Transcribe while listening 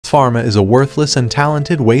Farma is a worthless and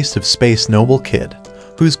talented waste of space noble kid,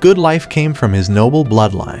 whose good life came from his noble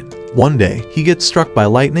bloodline. One day, he gets struck by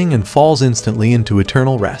lightning and falls instantly into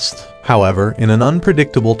eternal rest. However, in an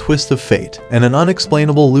unpredictable twist of fate and an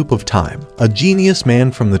unexplainable loop of time, a genius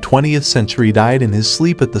man from the 20th century died in his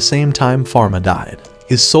sleep at the same time Farma died.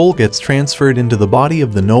 His soul gets transferred into the body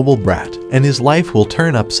of the noble brat, and his life will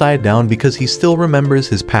turn upside down because he still remembers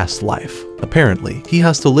his past life. Apparently, he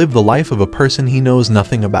has to live the life of a person he knows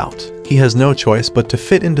nothing about. He has no choice but to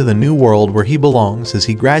fit into the new world where he belongs as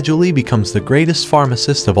he gradually becomes the greatest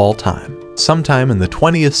pharmacist of all time. Sometime in the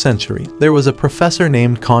 20th century, there was a professor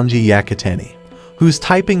named Kanji Yakutani, whose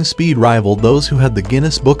typing speed rivaled those who had the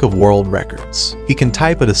Guinness Book of World Records. He can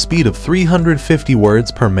type at a speed of 350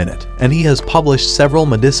 words per minute, and he has published several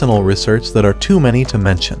medicinal research that are too many to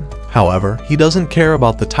mention. However, he doesn't care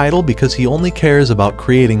about the title because he only cares about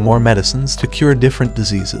creating more medicines to cure different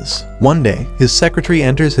diseases. One day, his secretary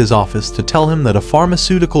enters his office to tell him that a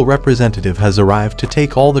pharmaceutical representative has arrived to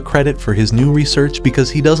take all the credit for his new research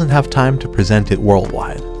because he doesn't have time to present it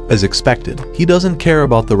worldwide. As expected, he doesn't care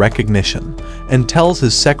about the recognition and tells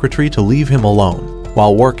his secretary to leave him alone.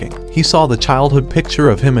 While working, he saw the childhood picture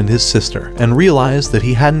of him and his sister and realized that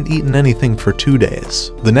he hadn't eaten anything for 2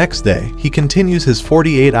 days. The next day, he continues his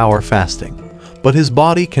 48-hour fasting, but his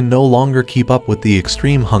body can no longer keep up with the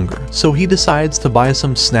extreme hunger, so he decides to buy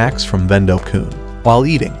some snacks from Vendo-kun. While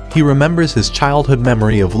eating, he remembers his childhood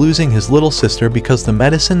memory of losing his little sister because the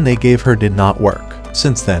medicine they gave her did not work.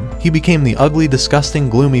 Since then, he became the ugly, disgusting,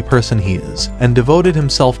 gloomy person he is, and devoted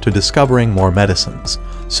himself to discovering more medicines,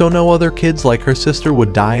 so no other kids like her sister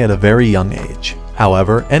would die at a very young age.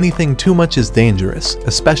 However, anything too much is dangerous,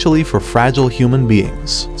 especially for fragile human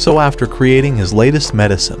beings. So after creating his latest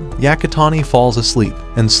medicine, Yakutani falls asleep,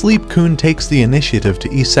 and Sleep-kun takes the initiative to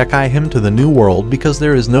isekai him to the new world because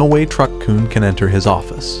there is no way Truck-kun can enter his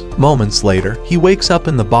office. Moments later, he wakes up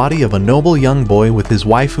in the body of a noble young boy with his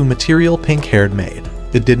waifu material pink-haired maid.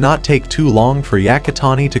 It did not take too long for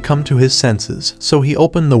Yakutani to come to his senses, so he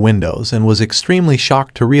opened the windows and was extremely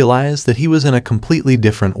shocked to realize that he was in a completely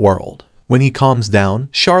different world. When he calms down,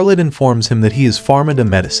 Charlotte informs him that he is Farma de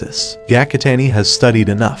Medicis. Yakutani has studied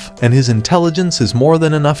enough, and his intelligence is more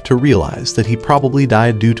than enough to realize that he probably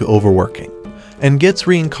died due to overworking, and gets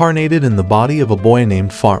reincarnated in the body of a boy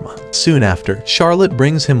named Farma. Soon after, Charlotte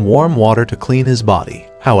brings him warm water to clean his body.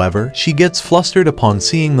 However, she gets flustered upon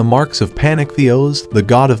seeing the marks of Panictheos, the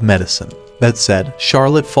god of medicine. That said,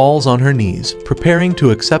 Charlotte falls on her knees, preparing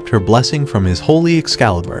to accept her blessing from his holy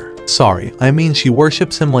Excalibur. Sorry, I mean she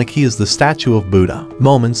worships him like he is the statue of Buddha.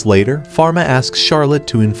 Moments later, Farma asks Charlotte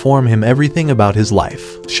to inform him everything about his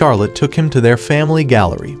life. Charlotte took him to their family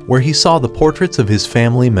gallery, where he saw the portraits of his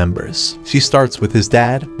family members. She starts with his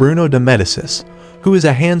dad, Bruno de Medicis, who is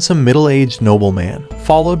a handsome middle-aged nobleman,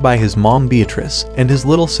 followed by his mom Beatrice and his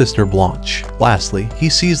little sister Blanche. Lastly, he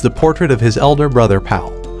sees the portrait of his elder brother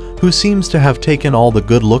Paul, who seems to have taken all the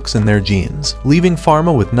good looks in their genes, leaving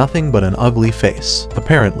Farma with nothing but an ugly face.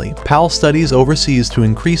 Apparently, Pal studies overseas to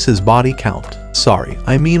increase his body count. Sorry,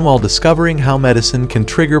 I mean while discovering how medicine can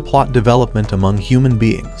trigger plot development among human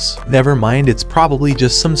beings. Never mind, it's probably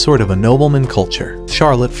just some sort of a nobleman culture.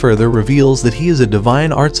 Charlotte further reveals that he is a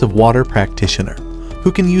divine arts of water practitioner,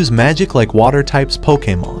 who can use magic like water types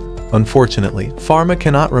Pokemon. Unfortunately, Farma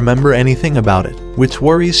cannot remember anything about it, which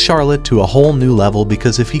worries Charlotte to a whole new level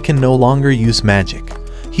because if he can no longer use magic,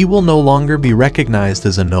 he will no longer be recognized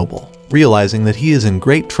as a noble. Realizing that he is in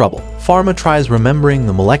great trouble, Farma tries remembering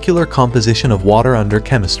the molecular composition of water under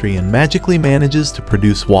chemistry and magically manages to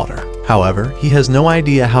produce water. However, he has no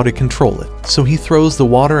idea how to control it, so he throws the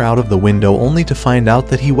water out of the window only to find out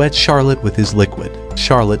that he wets Charlotte with his liquid.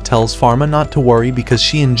 Charlotte tells Farma not to worry because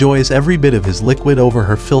she enjoys every bit of his liquid over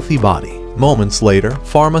her filthy body. Moments later,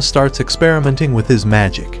 Farma starts experimenting with his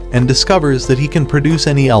magic and discovers that he can produce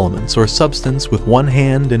any elements or substance with one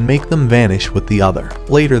hand and make them vanish with the other.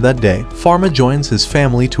 Later that day, Farma joins his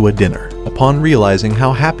family to a dinner. Upon realizing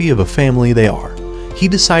how happy of a family they are, he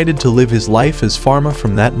decided to live his life as Farma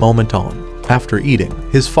from that moment on. After eating,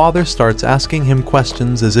 his father starts asking him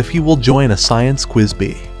questions as if he will join a science quiz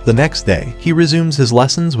bee. The next day, he resumes his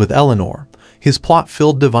lessons with Eleanor, his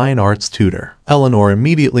plot-filled divine arts tutor. Eleanor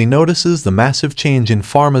immediately notices the massive change in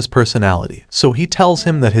Farma's personality, so he tells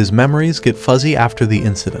him that his memories get fuzzy after the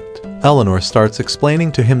incident. Eleanor starts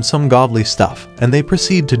explaining to him some godly stuff, and they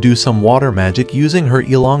proceed to do some water magic using her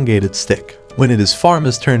elongated stick. When it is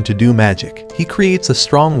Farma's turn to do magic, he creates a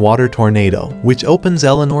strong water tornado, which opens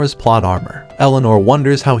Eleanor's plot armor. Eleanor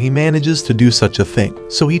wonders how he manages to do such a thing,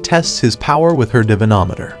 so he tests his power with her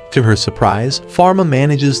divinometer. To her surprise, Farma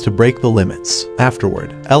manages to break the limits.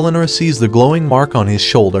 Afterward, Eleanor sees the glowing mark on his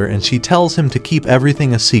shoulder and she tells him to keep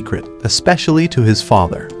everything a secret, especially to his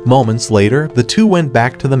father. Moments later, the two went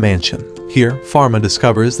back to the mansion. Here, Farma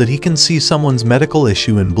discovers that he can see someone's medical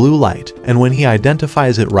issue in blue light, and when he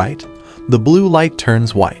identifies it right, the blue light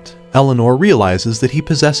turns white. Eleanor realizes that he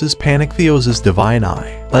possesses Panic-Theos's divine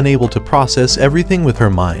eye. Unable to process everything with her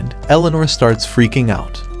mind, Eleanor starts freaking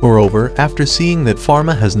out. Moreover, after seeing that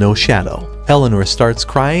Farma has no shadow, Eleanor starts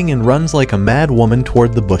crying and runs like a mad woman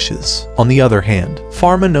toward the bushes. On the other hand,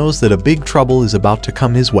 Farma knows that a big trouble is about to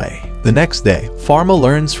come his way. The next day, Farma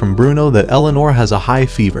learns from Bruno that Eleanor has a high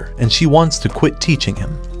fever and she wants to quit teaching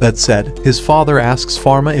him. That said, his father asks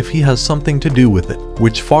Farma if he has something to do with it,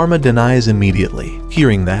 which Farma denies immediately.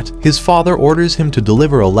 Hearing that, his father orders him to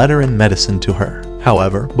deliver a letter and medicine to her.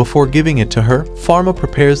 However, before giving it to her, Farma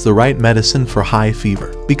prepares the right medicine for high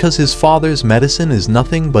fever, because his father's medicine is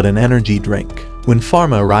nothing but an energy drink. When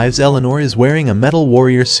Farma arrives, Eleanor is wearing a metal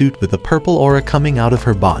warrior suit with a purple aura coming out of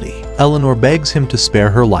her body. Eleanor begs him to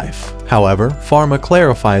spare her life. However, Farma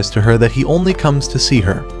clarifies to her that he only comes to see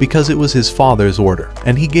her because it was his father's order,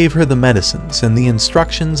 and he gave her the medicines and the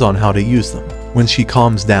instructions on how to use them. When she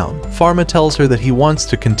calms down, Farma tells her that he wants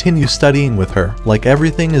to continue studying with her like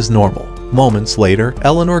everything is normal. Moments later,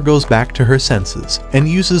 Eleanor goes back to her senses and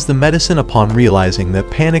uses the medicine upon realizing that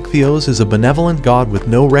Panic-Theos is a benevolent god with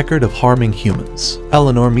no record of harming humans.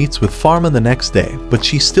 Eleanor meets with Farma the next day, but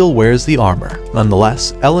she still wears the armor.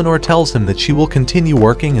 Nonetheless, Eleanor tells him that she will continue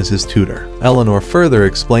working as his tutor. Eleanor further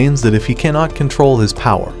explains that if he cannot control his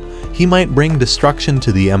power, he might bring destruction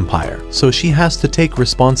to the Empire, so she has to take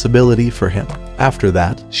responsibility for him. After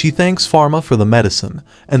that, she thanks Farma for the medicine,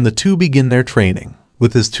 and the two begin their training.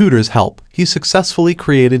 With his tutor's help, he successfully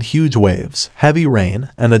created huge waves, heavy rain,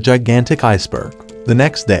 and a gigantic iceberg. The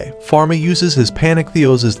next day, Farma uses his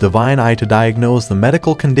Panic-Theos's divine eye to diagnose the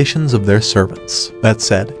medical conditions of their servants. That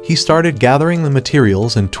said, he started gathering the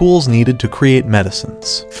materials and tools needed to create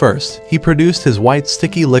medicines. First, he produced his white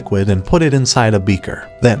sticky liquid and put it inside a beaker.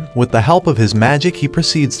 Then, with the help of his magic, he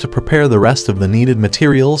proceeds to prepare the rest of the needed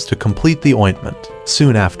materials to complete the ointment.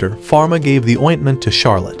 Soon after, Farma gave the ointment to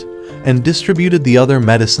Charlotte and distributed the other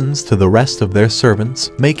medicines to the rest of their servants,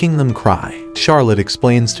 making them cry. Charlotte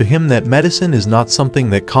explains to him that medicine is not something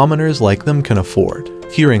that commoners like them can afford.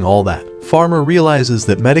 Hearing all that, Farma realizes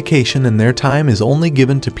that medication in their time is only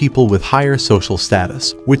given to people with higher social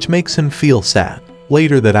status, which makes him feel sad.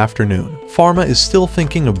 Later that afternoon, Farma is still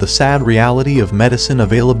thinking of the sad reality of medicine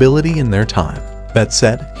availability in their time. That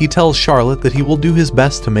said, he tells Charlotte that he will do his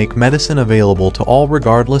best to make medicine available to all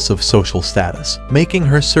regardless of social status, making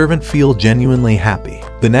her servant feel genuinely happy.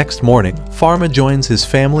 The next morning, Farma joins his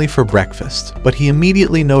family for breakfast, but he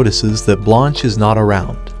immediately notices that Blanche is not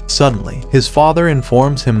around. Suddenly, his father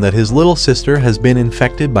informs him that his little sister has been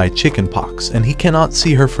infected by chickenpox and he cannot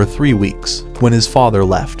see her for 3 weeks. When his father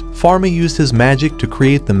left, Farma used his magic to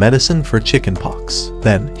create the medicine for chickenpox.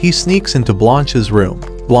 Then, he sneaks into Blanche's room.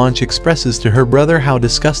 Blanche expresses to her brother how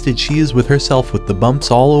disgusted she is with herself with the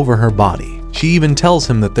bumps all over her body. She even tells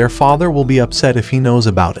him that their father will be upset if he knows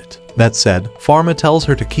about it. That said, Farma tells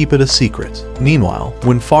her to keep it a secret. Meanwhile,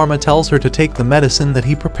 when Farma tells her to take the medicine that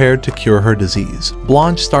he prepared to cure her disease,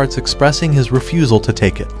 Blanche starts expressing his refusal to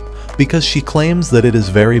take it, because she claims that it is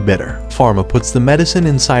very bitter. Farma puts the medicine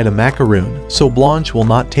inside a macaroon, so Blanche will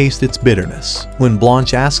not taste its bitterness. When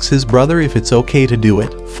Blanche asks his brother if it's okay to do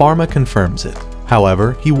it, Farma confirms it.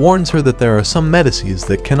 However, he warns her that there are some medicines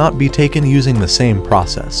that cannot be taken using the same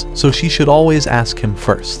process, so she should always ask him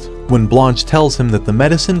first. When Blanche tells him that the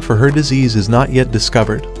medicine for her disease is not yet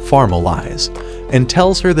discovered, Farma lies, and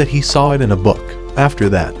tells her that he saw it in a book. After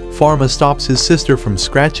that, Farma stops his sister from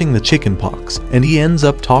scratching the chickenpox, and he ends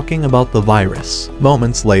up talking about the virus.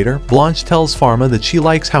 Moments later, Blanche tells Farma that she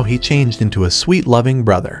likes how he changed into a sweet, loving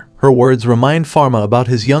brother. Her words remind Farma about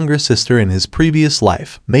his younger sister in his previous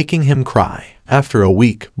life, making him cry. After a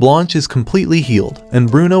week, Blanche is completely healed, and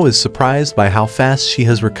Bruno is surprised by how fast she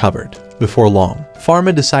has recovered. Before long,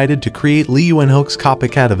 Farma decided to create Li Yuanho's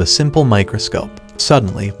copycat of a simple microscope.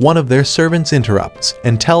 Suddenly, one of their servants interrupts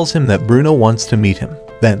and tells him that Bruno wants to meet him.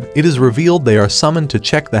 Then, it is revealed they are summoned to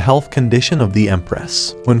check the health condition of the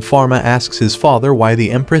Empress. When Farma asks his father why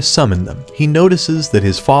the Empress summoned them, he notices that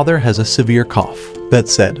his father has a severe cough. That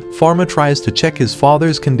said, Farma tries to check his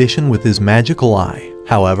father's condition with his magical eye.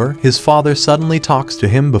 However, his father suddenly talks to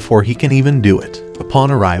him before he can even do it.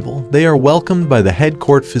 Upon arrival, they are welcomed by the head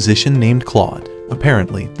court physician named Claude.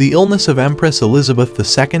 Apparently, the illness of Empress Elizabeth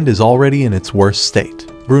II is already in its worst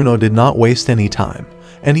state. Bruno did not waste any time,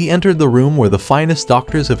 and he entered the room where the finest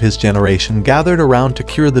doctors of his generation gathered around to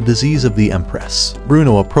cure the disease of the Empress.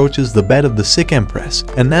 Bruno approaches the bed of the sick Empress,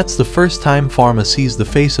 and that's the first time Farma sees the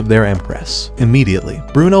face of their Empress. Immediately,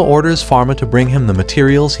 Bruno orders Farma to bring him the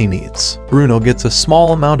materials he needs. Bruno gets a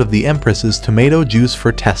small amount of the Empress's tomato juice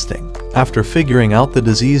for testing. After figuring out the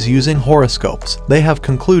disease using horoscopes, they have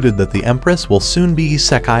concluded that the Empress will soon be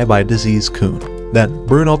isekai by disease Kun. Then,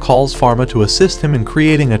 Bruno calls Farma to assist him in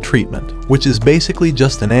creating a treatment, which is basically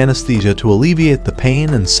just an anesthesia to alleviate the pain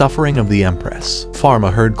and suffering of the Empress.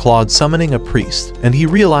 Farma heard Claude summoning a priest, and he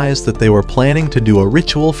realized that they were planning to do a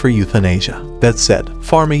ritual for euthanasia. That said,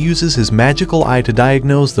 Farma uses his magical eye to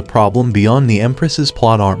diagnose the problem beyond the Empress's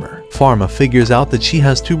plot armor. Farma figures out that she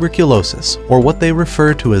has tuberculosis, or what they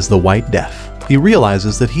refer to as the White Death. He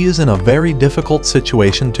realizes that he is in a very difficult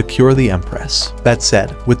situation to cure the Empress. That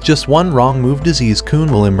said, with just one wrong move, Disease Kun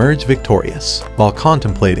will emerge victorious. While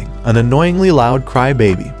contemplating an annoyingly loud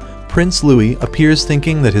crybaby, Prince Louis appears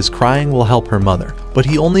thinking that his crying will help her mother, but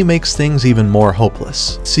he only makes things even more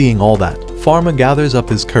hopeless. Seeing all that, Farma gathers up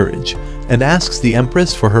his courage and asks the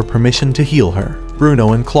Empress for her permission to heal her.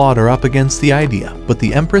 Bruno and Claude are up against the idea, but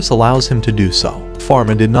the Empress allows him to do so.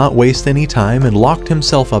 Farma did not waste any time and locked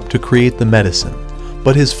himself up to create the medicine,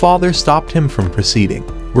 but his father stopped him from proceeding.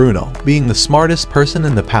 Bruno, being the smartest person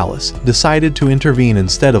in the palace, decided to intervene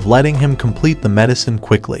instead of letting him complete the medicine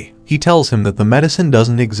quickly. He tells him that the medicine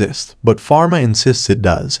doesn't exist, but Farma insists it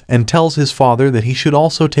does, and tells his father that he should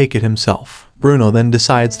also take it himself. Bruno then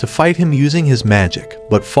decides to fight him using his magic,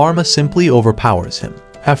 but Farma simply overpowers him.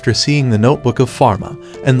 After seeing the notebook of Farma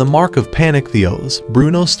and the mark of panic Theos,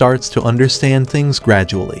 Bruno starts to understand things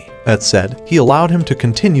gradually. That said, he allowed him to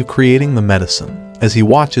continue creating the medicine. As he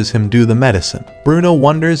watches him do the medicine, Bruno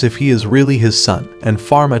wonders if he is really his son, and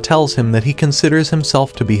Farma tells him that he considers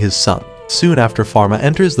himself to be his son. Soon after, Farma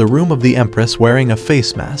enters the room of the Empress wearing a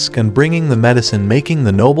face mask and bringing the medicine, making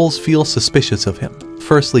the nobles feel suspicious of him.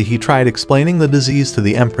 Firstly, he tried explaining the disease to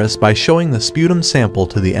the Empress by showing the sputum sample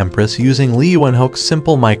to the Empress using Li Yuanhouk's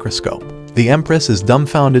simple microscope. The Empress is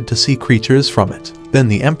dumbfounded to see creatures from it. Then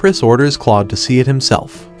the Empress orders Claude to see it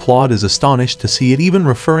himself. Claude is astonished to see it, even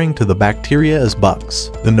referring to the bacteria as bugs.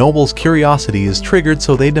 The nobles' curiosity is triggered,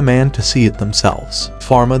 so they demand to see it themselves.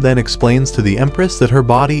 Farma then explains to the Empress that her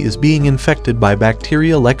body is being infected by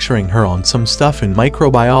bacteria, lecturing her on some stuff in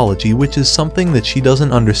microbiology, which is something that she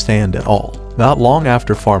doesn't understand at all. Not long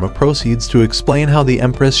after, Farma proceeds to explain how the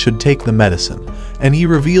Empress should take the medicine, and he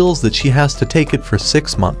reveals that she has to take it for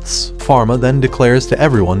 6 months. Farma then declares to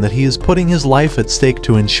everyone that he is putting his life at stake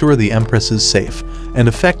to ensure the Empress is safe and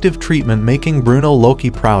effective treatment, making Bruno Loki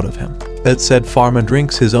proud of him. That said, Farma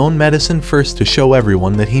drinks his own medicine first to show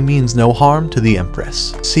everyone that he means no harm to the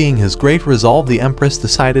Empress. Seeing his great resolve, the Empress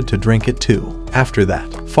decided to drink it too. After that,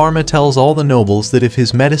 Farma tells all the nobles that if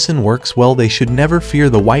his medicine works well, they should never fear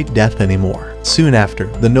the White Death anymore. Soon after,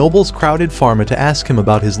 the nobles crowded Farma to ask him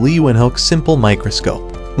about his Li Yuanhouk's simple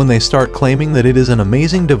microscope. When they start claiming that it is an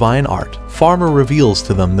amazing divine art, Farma reveals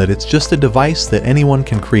to them that it's just a device that anyone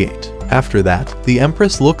can create. After that, the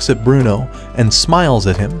Empress looks at Bruno and smiles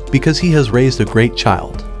at him because he has raised a great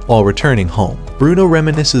child. While returning home, Bruno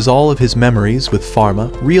reminisces all of his memories with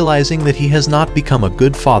Farma, realizing that he has not become a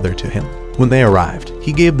good father to him. When they arrived,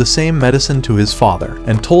 he gave the same medicine to his father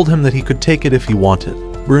and told him that he could take it if he wanted.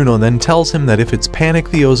 Bruno then tells him that if it's Panic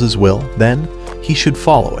Theos' will, then he should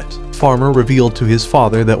follow it. Farma revealed to his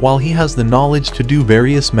father that while he has the knowledge to do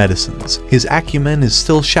various medicines, his acumen is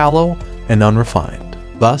still shallow and unrefined.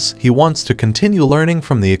 Thus, he wants to continue learning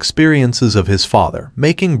from the experiences of his father,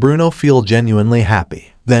 making Bruno feel genuinely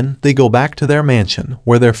happy. Then, they go back to their mansion,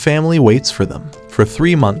 where their family waits for them. For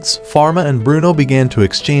 3 months, Farma and Bruno began to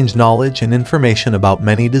exchange knowledge and information about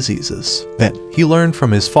many diseases. Then, he learned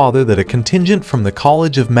from his father that a contingent from the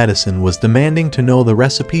College of Medicine was demanding to know the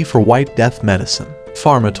recipe for White Death medicine.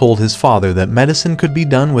 Farma told his father that medicine could be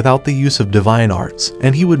done without the use of divine arts,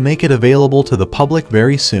 and he would make it available to the public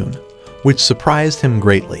very soon, which surprised him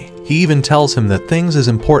greatly. He even tells him that things as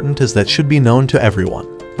important as that should be known to everyone.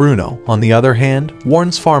 Bruno, on the other hand,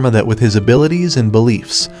 warns Farma that with his abilities and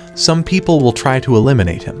beliefs, some people will try to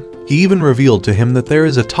eliminate him. He even revealed to him that there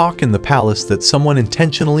is a talk in the palace that someone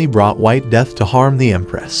intentionally brought White Death to harm the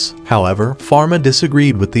Empress. However, Farma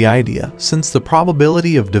disagreed with the idea, since the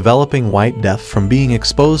probability of developing White Death from being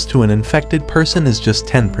exposed to an infected person is just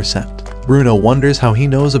 10%. Bruno wonders how he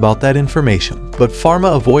knows about that information, but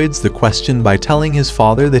Farma avoids the question by telling his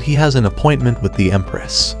father that he has an appointment with the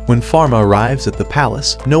Empress. When Farma arrives at the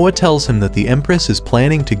palace, Noah tells him that the Empress is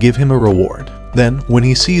planning to give him a reward. Then, when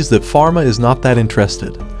he sees that Farma is not that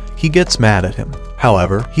interested, he gets mad at him.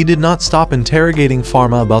 However, he did not stop interrogating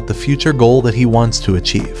Farma about the future goal that he wants to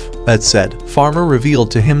achieve. That said, Farma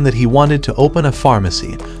revealed to him that he wanted to open a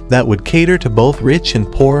pharmacy that would cater to both rich and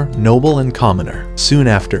poor, noble and commoner. Soon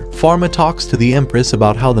after, Farma talks to the Empress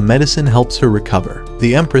about how the medicine helps her recover.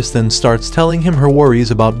 The Empress then starts telling him her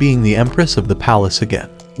worries about being the Empress of the palace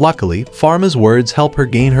again. Luckily, Farma's words help her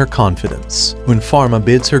gain her confidence. When Farma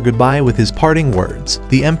bids her goodbye with his parting words,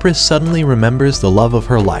 the Empress suddenly remembers the love of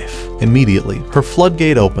her life. Immediately, her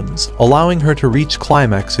floodgate opens, allowing her to reach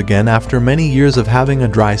climax again after many years of having a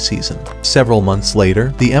dry season. Several months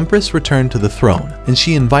later, the Empress returned to the throne, and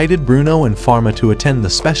she invited Bruno and Farma to attend the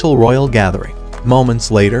special royal gathering. Moments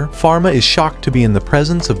later, Farma is shocked to be in the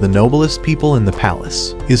presence of the noblest people in the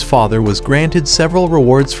palace. His father was granted several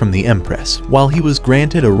rewards from the Empress, while he was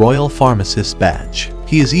granted a royal pharmacist badge.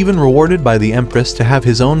 He is even rewarded by the Empress to have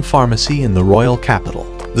his own pharmacy in the royal capital.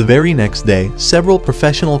 The very next day, several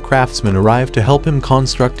professional craftsmen arrive to help him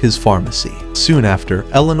construct his pharmacy. Soon after,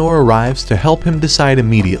 Eleanor arrives to help him decide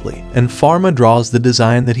immediately, and Farma draws the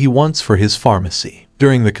design that he wants for his pharmacy.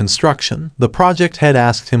 During the construction, the project head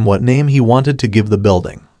asked him what name he wanted to give the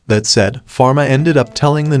building. That said, Farma ended up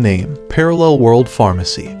telling the name, Parallel World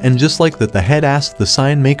Pharmacy, and just like that, the head asked the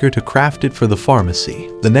sign maker to craft it for the pharmacy.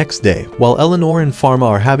 The next day, while Eleanor and Farma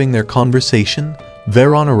are having their conversation,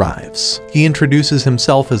 Veron arrives. He introduces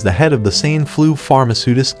himself as the head of the Sane Flu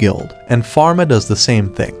Pharmaceutics Guild, and Farma does the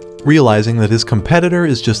same thing. Realizing that his competitor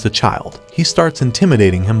is just a child, he starts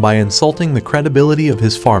intimidating him by insulting the credibility of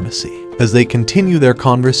his pharmacy. As they continue their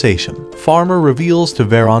conversation, Farma reveals to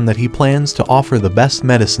Veron that he plans to offer the best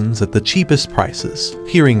medicines at the cheapest prices.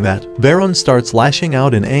 Hearing that, Veron starts lashing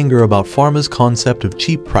out in anger about Farma's concept of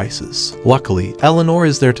cheap prices. Luckily, Eleanor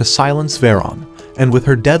is there to silence Veron, and with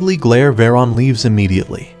her deadly glare, Veron leaves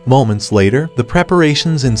immediately. Moments later, the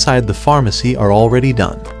preparations inside the pharmacy are already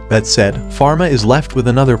done. That said, Farma is left with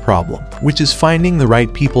another problem, which is finding the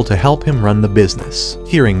right people to help him run the business.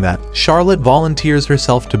 Hearing that, Charlotte volunteers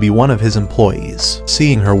herself to be one of his employees.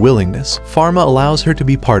 Seeing her willingness, Farma allows her to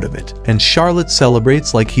be part of it, and Charlotte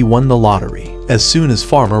celebrates like he won the lottery. As soon as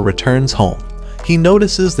Farma returns home, he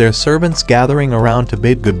notices their servants gathering around to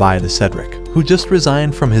bid goodbye to Cedric, who just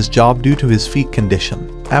resigned from his job due to his feet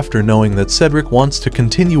condition. After knowing that Cedric wants to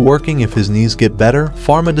continue working if his knees get better,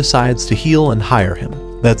 Farma decides to heal and hire him.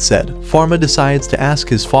 That said, Farma decides to ask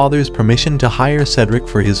his father's permission to hire Cedric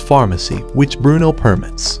for his pharmacy, which Bruno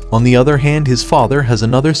permits. On the other hand, his father has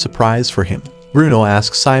another surprise for him. Bruno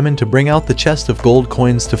asks Simon to bring out the chest of gold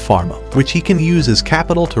coins to Farma, which he can use as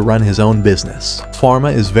capital to run his own business.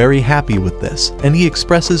 Farma is very happy with this, and he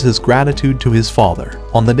expresses his gratitude to his father.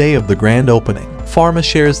 On the day of the grand opening, Farma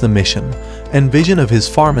shares the mission and vision of his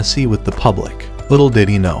pharmacy with the public. Little did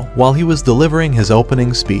he know, while he was delivering his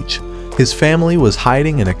opening speech, his family was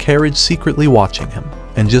hiding in a carriage secretly watching him.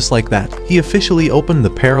 And just like that, he officially opened the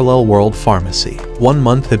Parallel World Pharmacy. 1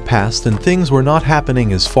 month had passed and things were not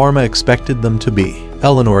happening as Farma expected them to be.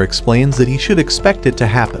 Eleanor explains that he should expect it to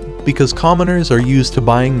happen, because commoners are used to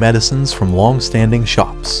buying medicines from long-standing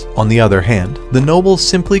shops. On the other hand, the nobles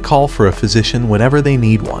simply call for a physician whenever they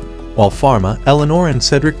need one. While Farma, Eleanor and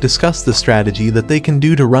Cedric discuss the strategy that they can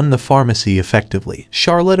do to run the pharmacy effectively,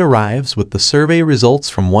 Charlotte arrives with the survey results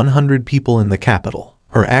from 100 people in the capital.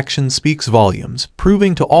 Her action speaks volumes,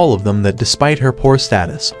 proving to all of them that despite her poor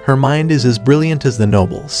status, her mind is as brilliant as the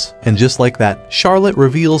nobles. And just like that, Charlotte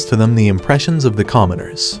reveals to them the impressions of the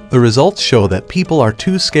commoners. The results show that people are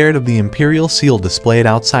too scared of the imperial seal displayed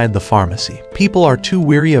outside the pharmacy. People are too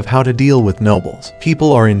weary of how to deal with nobles.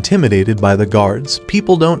 People are intimidated by the guards.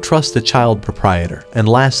 People don't trust a child proprietor. And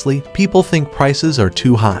lastly, people think prices are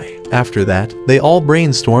too high. After that, they all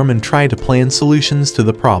brainstorm and try to plan solutions to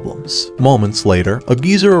the problems. Moments later, a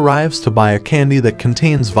geezer arrives to buy a candy that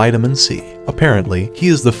contains vitamin C. Apparently, he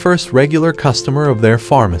is the first regular customer of their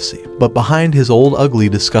pharmacy, but behind his old ugly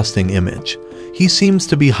disgusting image, he seems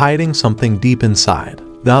to be hiding something deep inside.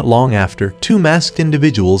 Not long after, 2 masked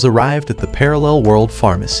individuals arrived at the Parallel World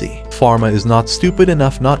Pharmacy. Farma is not stupid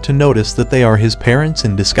enough not to notice that they are his parents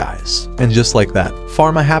in disguise. And just like that,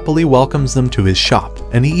 Farma happily welcomes them to his shop,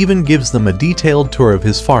 and he even gives them a detailed tour of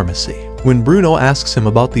his pharmacy. When Bruno asks him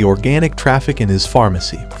about the organic traffic in his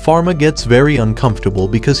pharmacy, Farma gets very uncomfortable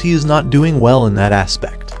because he is not doing well in that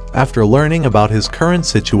aspect. After learning about his current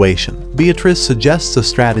situation, Beatrice suggests a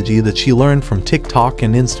strategy that she learned from TikTok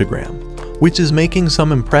and Instagram, which is making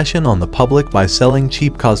some impression on the public by selling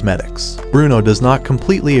cheap cosmetics. Bruno does not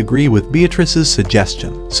completely agree with Beatrice's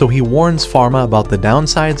suggestion, so he warns Farma about the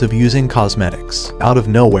downsides of using cosmetics. Out of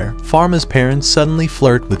nowhere, Farma's parents suddenly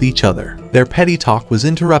flirt with each other. Their petty talk was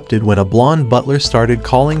interrupted when a blonde butler started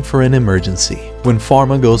calling for an emergency. When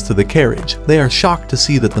Farma goes to the carriage, they are shocked to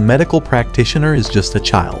see that the medical practitioner is just a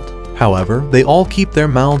child. However, they all keep their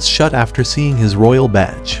mouths shut after seeing his royal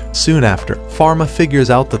badge. Soon after, Farma figures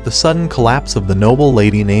out that the sudden collapse of the noble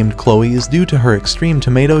lady named Chloe is due to her extreme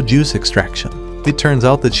tomato juice extraction. It turns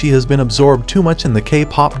out that she has been absorbed too much in the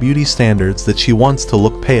K-pop beauty standards that she wants to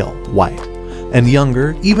look pale, white, and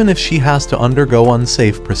younger, even if she has to undergo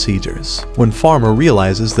unsafe procedures. When Farma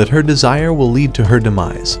realizes that her desire will lead to her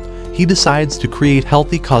demise, he decides to create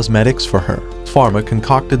healthy cosmetics for her. Farma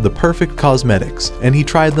concocted the perfect cosmetics, and he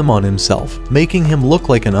tried them on himself, making him look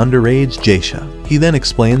like an underage geisha. He then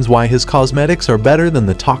explains why his cosmetics are better than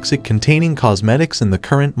the toxic-containing cosmetics in the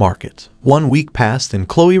current market. 1 week passed and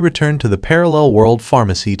Chloe returned to the parallel world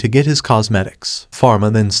pharmacy to get his cosmetics.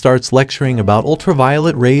 Farma then starts lecturing about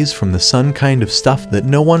ultraviolet rays from the sun, kind of stuff that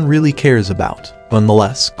no one really cares about.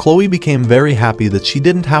 Nonetheless, Chloe became very happy that she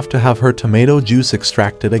didn't have to have her tomato juice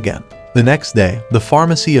extracted again. The next day, the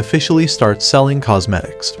pharmacy officially starts selling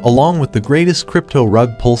cosmetics, along with the greatest crypto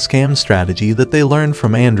rug pull scam strategy that they learned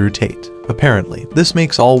from Andrew Tate. Apparently, this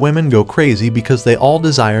makes all women go crazy because they all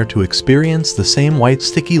desire to experience the same white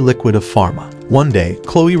sticky liquid of Farma. One day,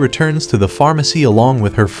 Chloe returns to the pharmacy along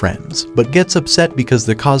with her friends, but gets upset because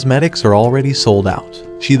the cosmetics are already sold out.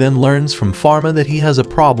 She then learns from Farma that he has a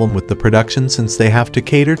problem with the production since they have to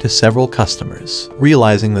cater to several customers.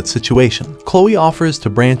 Realizing that situation, Chloe offers to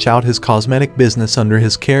branch out his cosmetic business under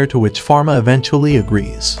his care, to which Farma eventually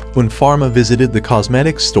agrees. When Farma visited the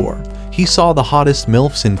cosmetics store, he saw the hottest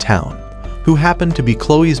MILFs in town, who happened to be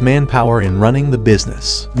Chloe's manpower in running the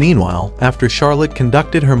business. Meanwhile, after Charlotte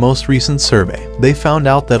conducted her most recent survey, they found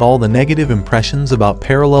out that all the negative impressions about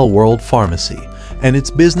Parallel World Pharmacy and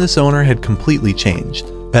its business owner had completely changed.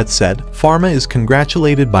 That said, Farma is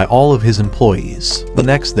congratulated by all of his employees. The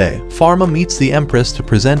next day, Farma meets the Empress to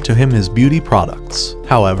present to him his beauty products.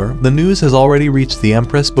 However, the news has already reached the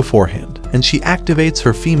Empress beforehand, and she activates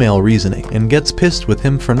her female reasoning and gets pissed with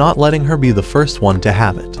him for not letting her be the first one to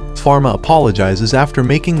have it. Farma apologizes after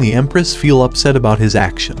making the Empress feel upset about his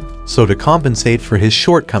action. So to compensate for his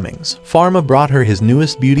shortcomings, Farma brought her his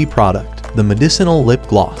newest beauty product, the medicinal lip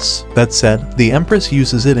gloss. That said, the Empress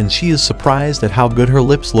uses it and she is surprised at how good her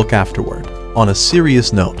lips look afterward. On a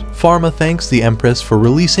serious note, Farma thanks the Empress for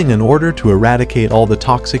releasing an order to eradicate all the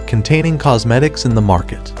toxic-containing cosmetics in the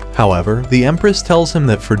market. However, the Empress tells him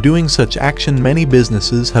that for doing such action many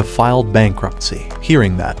businesses have filed bankruptcy.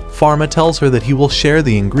 Hearing that, Farma tells her that he will share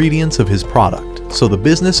the ingredients of his product, so the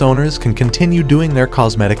business owners can continue doing their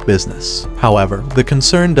cosmetic business. However, the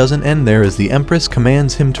concern doesn't end there, as the Empress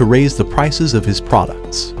commands him to raise the prices of his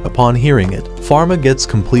products. Upon hearing it, Farma gets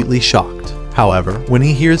completely shocked. However, when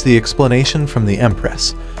he hears the explanation from the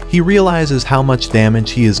Empress, he realizes how much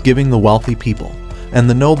damage he is giving the wealthy people and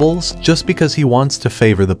the nobles just because he wants to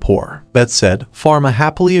favor the poor. That said, Farma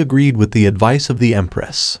happily agreed with the advice of the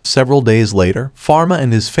Empress. Several days later, Farma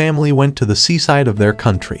and his family went to the seaside of their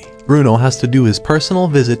country. Bruno has to do his personal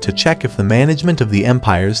visit to check if the management of the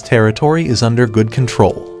Empire's territory is under good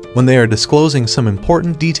control. When they are disclosing some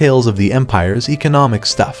important details of the Empire's economic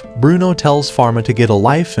stuff, Bruno tells Farma to get a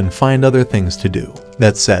life and find other things to do.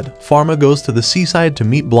 That said, Farma goes to the seaside to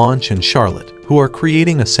meet Blanche and Charlotte, who are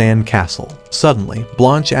creating a sand castle. Suddenly,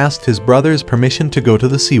 Blanche asked his brother's permission to go to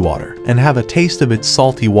the seawater and have a taste of its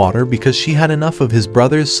salty water because she had enough of his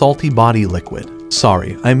brother's salty body liquid.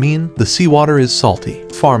 Sorry, I mean, the seawater is salty.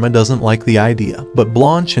 Farma doesn't like the idea, but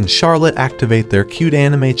Blanche and Charlotte activate their cute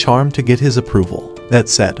anime charm to get his approval. That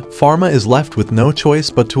said, Farma is left with no choice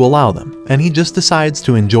but to allow them, and he just decides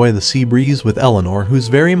to enjoy the sea breeze with Eleanor, who's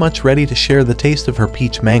very much ready to share the taste of her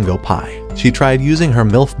peach mango pie. She tried using her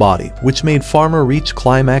MILF body, which made Farma reach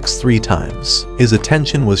climax 3 times. His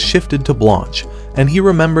attention was shifted to Blanche, and he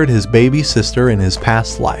remembered his baby sister in his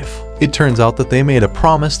past life. It turns out that they made a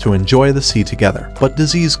promise to enjoy the sea together, but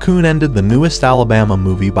Disease-kun ended the newest Alabama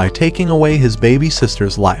movie by taking away his baby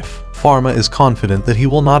sister's life. Farma is confident that he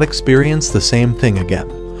will not experience the same thing again,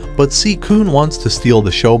 but C-kun wants to steal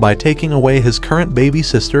the show by taking away his current baby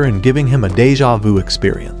sister and giving him a deja vu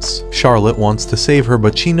experience. Charlotte wants to save her,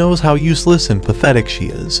 but she knows how useless and pathetic she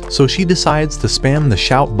is, so she decides to spam the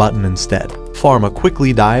shout button instead. Farma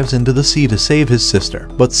quickly dives into the sea to save his sister,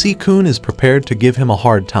 but C-kun is prepared to give him a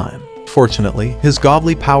hard time. Fortunately, his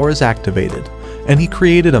godly powers activated, and he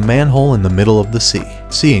created a manhole in the middle of the sea.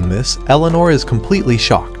 Seeing this, Eleanor is completely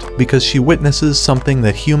shocked because she witnesses something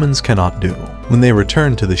that humans cannot do. When they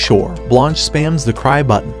return to the shore, Blanche spams the cry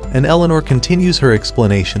button, and Eleanor continues her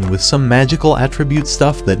explanation with some magical attribute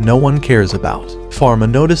stuff that no one cares about. Farma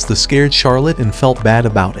noticed the scared Charlotte and felt bad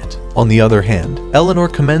about it. On the other hand, Eleanor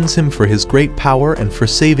commends him for his great power and for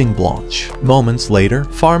saving Blanche. Moments later,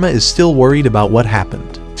 Farma is still worried about what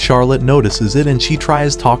happened. Charlotte notices it and she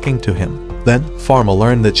tries talking to him. Then, Farma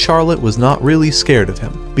learned that Charlotte was not really scared of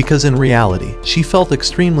him, because in reality, she felt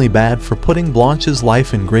extremely bad for putting Blanche's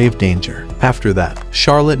life in grave danger. After that,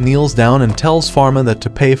 Charlotte kneels down and tells Farma that to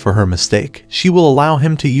pay for her mistake, she will allow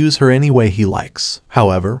him to use her any way he likes.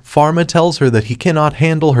 However, Farma tells her that he cannot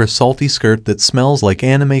handle her salty skirt that smells like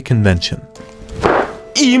anime convention.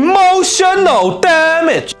 Emotional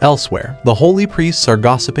damage! Elsewhere, the holy priests are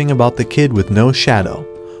gossiping about the kid with no shadow,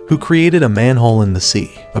 who created a manhole in the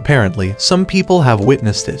sea. Apparently, some people have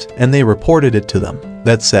witnessed it, and they reported it to them.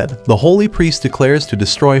 That said, the holy priest declares to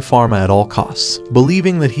destroy Farma at all costs,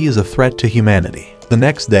 believing that he is a threat to humanity. The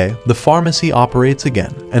next day, the pharmacy operates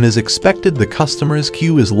again, and as expected, the customer's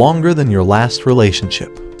queue is longer than your last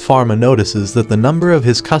relationship. Farma notices that the number of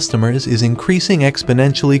his customers is increasing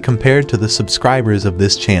exponentially compared to the subscribers of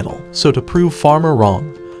this channel. So to prove Farma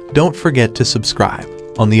wrong, don't forget to subscribe.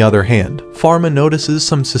 On the other hand, Farma notices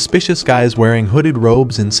some suspicious guys wearing hooded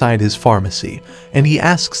robes inside his pharmacy, and he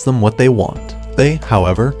asks them what they want. They,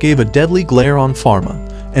 however, gave a deadly glare on Farma,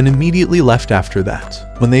 and immediately left after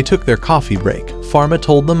that. When they took their coffee break, Farma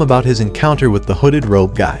told them about his encounter with the hooded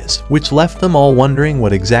robe guys, which left them all wondering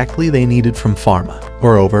what exactly they needed from Farma.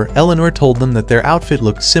 Moreover, Eleanor told them that their outfit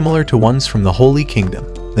looked similar to ones from the Holy Kingdom.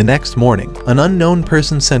 The next morning, an unknown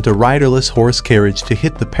person sent a riderless horse carriage to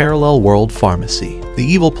hit the parallel world pharmacy. The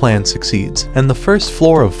evil plan succeeds, and the first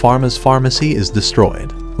floor of Farma's pharmacy is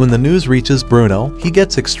destroyed. When the news reaches Bruno, he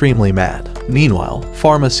gets extremely mad. Meanwhile,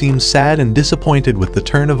 Farma seems sad and disappointed with the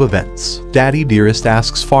turn of events. Daddy Dearest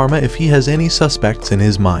asks Farma if he has any suspects in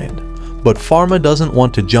his mind, but Farma doesn't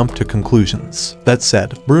want to jump to conclusions. That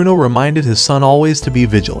said, Bruno reminded his son always to be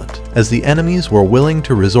vigilant, as the enemies were willing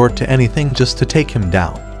to resort to anything just to take him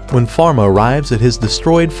down. When Farma arrives at his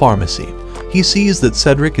destroyed pharmacy, he sees that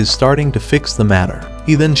Cedric is starting to fix the matter.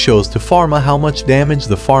 He then shows to Farma how much damage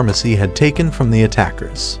the pharmacy had taken from the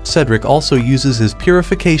attackers. Cedric also uses his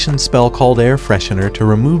purification spell called Air Freshener to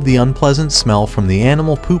remove the unpleasant smell from the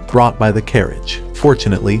animal poop brought by the carriage.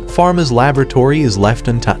 Fortunately, Farma's laboratory is left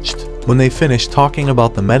untouched. When they finish talking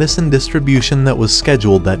about the medicine distribution that was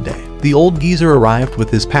scheduled that day, the old geezer arrived with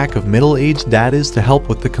his pack of middle-aged daddies to help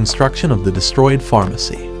with the construction of the destroyed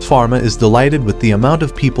pharmacy. Farma is delighted with the amount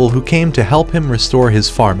of people who came to help him restore his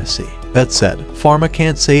pharmacy. That said, Farma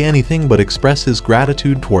can't say anything but express his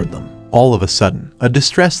gratitude toward them. All of a sudden, a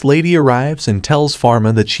distressed lady arrives and tells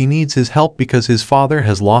Farma that she needs his help because his father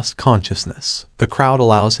has lost consciousness. The crowd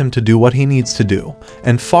allows him to do what he needs to do,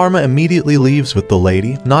 and Farma immediately leaves with the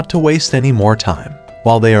lady, not to waste any more time.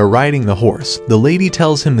 While they are riding the horse, the lady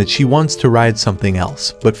tells him that she wants to ride something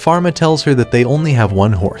else, but Farma tells her that they only have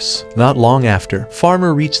one horse. Not long after,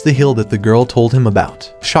 Farma reached the hill that the girl told him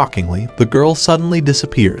about. Shockingly, the girl suddenly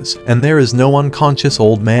disappears, and there is no unconscious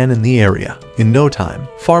old man in the area. In no time,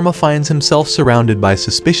 Farma finds himself surrounded by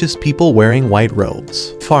suspicious people wearing white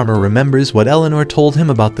robes. Farma remembers what Eleanor told him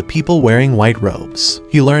about the people wearing white robes.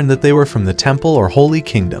 He learned that they were from the Temple or Holy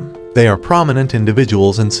Kingdom. They are prominent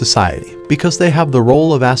individuals in society because they have the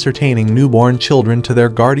role of ascertaining newborn children to their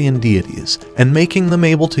guardian deities and making them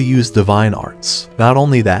able to use divine arts. Not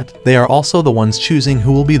only that, they are also the ones choosing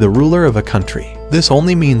who will be the ruler of a country. This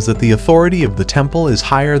only means that the authority of the temple is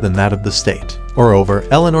higher than that of the state. Moreover,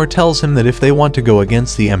 Eleanor tells him that if they want to go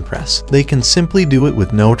against the Empress, they can simply do it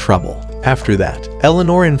with no trouble. After that,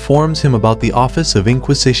 Eleanor informs him about the Office of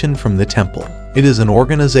Inquisition from the temple. It is an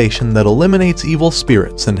organization that eliminates evil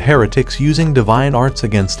spirits and heretics using divine arts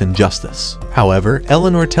against injustice. However,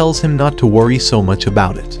 Eleanor tells him not to worry so much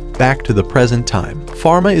about it. Back to the present time,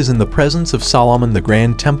 Farma is in the presence of Solomon the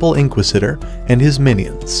Grand Temple Inquisitor and his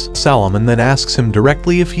minions. Solomon then asks him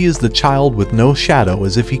directly if he is the child with no shadow,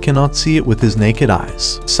 as if he cannot see it with his naked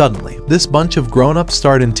eyes. Suddenly, this bunch of grown-ups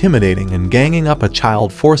start intimidating and ganging up a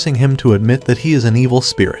child, forcing him to admit that he is an evil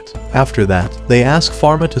spirit. After that, they ask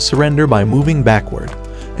Farma to surrender by moving backward,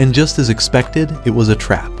 and just as expected, it was a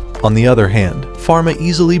trap. On the other hand, Farma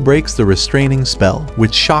easily breaks the restraining spell,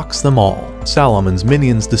 which shocks them all. Salomon's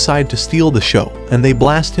minions decide to steal the show, and they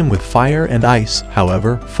blast him with fire and ice.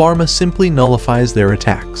 However, Farma simply nullifies their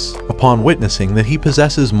attacks. Upon witnessing that he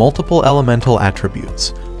possesses multiple elemental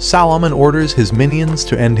attributes, Solomon orders his minions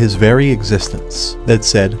to end his very existence. That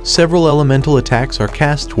said, several elemental attacks are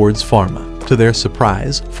cast towards Farma. To their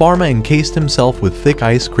surprise, Farma encased himself with thick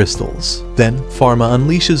ice crystals. Then, Farma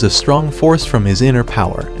unleashes a strong force from his inner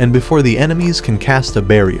power, and before the enemies can cast a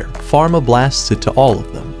barrier, Farma blasts it to all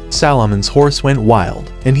of them. Salamon's horse went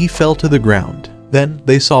wild, and he fell to the ground. Then,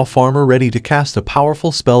 they saw Farma ready to cast a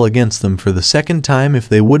powerful spell against them for the second time if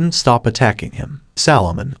they wouldn't stop attacking him.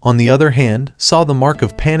 Salomon, on the other hand, saw the mark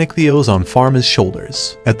of Panictheos on Farma's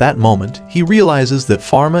shoulders. At that moment, he realizes that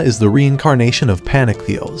Farma is the reincarnation of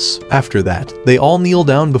Panictheos. After that, they all kneel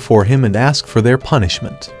down before him and ask for their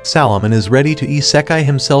punishment. Salomon is ready to isekai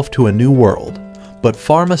himself to a new world, but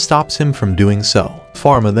Farma stops him from doing so.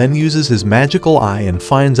 Farma then uses his magical eye and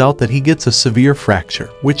finds out that he gets a severe fracture,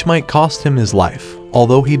 which might cost him his life.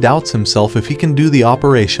 Although he doubts himself if he can do the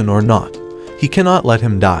operation or not, he cannot let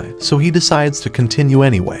him die, so he decides to continue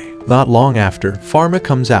anyway. Not long after, Farma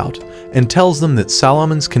comes out and tells them that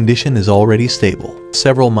Salomon's condition is already stable.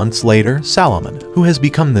 Several months later, Salomon, who has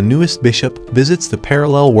become the newest bishop, visits the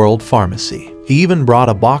parallel world pharmacy. He even brought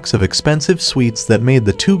a box of expensive sweets that made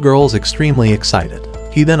the two girls extremely excited.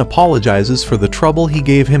 He then apologizes for the trouble he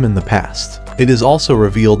gave him in the past. It is also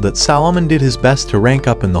revealed that Salomon did his best to rank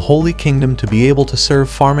up in the Holy Kingdom to be able to serve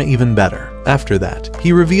Farma even better. After that,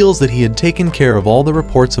 he reveals that he had taken care of all the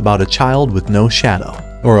reports about a child with no shadow.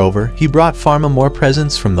 Moreover, he brought Farma more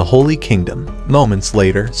presents from the Holy Kingdom. Moments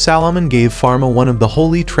later, Salomon gave Farma one of the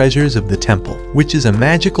holy treasures of the temple, which is a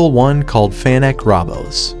magical wand called Fanek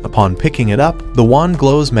Rabos. Upon picking it up, the wand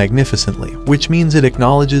glows magnificently, which means it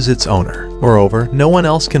acknowledges its owner. Moreover, no one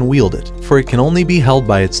else can wield it, for it can only be held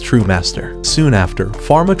by its true master. Soon after,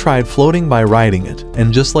 Farma tried floating by riding it,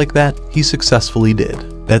 and just like that, he successfully did.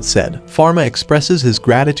 That said, Farma expresses his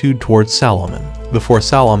gratitude towards Salomon. Before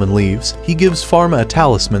Salomon leaves, he gives Farma a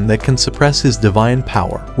talisman that can suppress his divine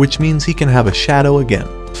power, which means he can have a shadow again.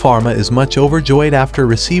 Farma is much overjoyed after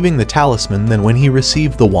receiving the talisman than when he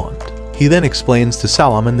received the wand. He then explains to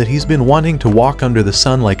Salomon that he's been wanting to walk under the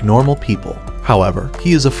sun like normal people. However,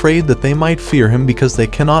 he is afraid that they might fear him because they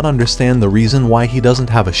cannot understand the reason why he doesn't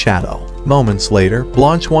have a shadow. Moments later,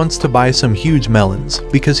 Blanche wants to buy some huge melons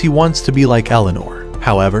because he wants to be like Eleanor.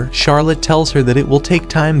 However, Charlotte tells her that it will take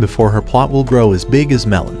time before her plot will grow as big as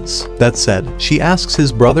melons. That said, she asks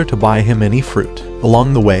his brother to buy him any fruit.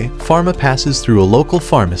 Along the way, Farma passes through a local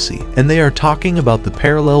pharmacy, and they are talking about the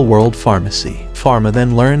parallel world pharmacy. Farma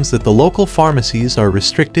then learns that the local pharmacies are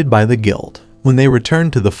restricted by the guild. When they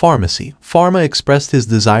returned to the pharmacy, Farma expressed his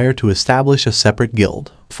desire to establish a separate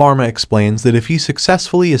guild. Farma explains that if he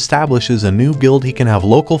successfully establishes a new guild, he can have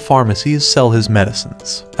local pharmacies sell his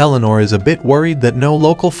medicines. Eleanor is a bit worried that no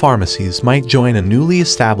local pharmacies might join a newly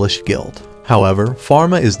established guild. However,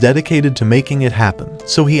 Farma is dedicated to making it happen,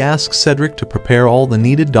 so he asks Cedric to prepare all the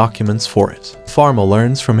needed documents for it. Farma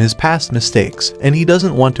learns from his past mistakes, and he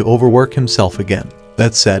doesn't want to overwork himself again.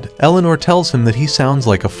 That said, Eleanor tells him that he sounds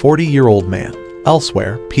like a 40-year-old man.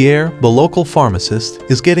 Elsewhere, Pierre, the local pharmacist,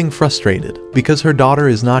 is getting frustrated because her daughter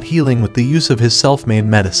is not healing with the use of his self-made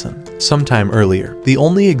medicine. Sometime earlier, the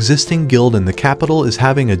only existing guild in the capital is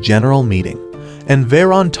having a general meeting, and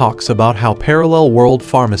Veron talks about how parallel world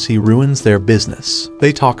pharmacy ruins their business.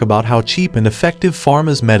 They talk about how cheap and effective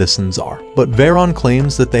Farma's medicines are, but Veron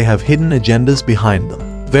claims that they have hidden agendas behind them.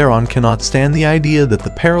 Veron cannot stand the idea that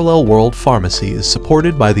the parallel world pharmacy is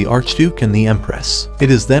supported by the Archduke and the Empress. It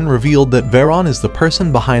is then revealed that Veron is the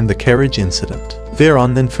person behind the carriage incident.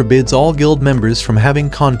 Veron then forbids all guild members from having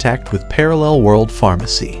contact with parallel world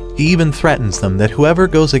pharmacy. He even threatens them that whoever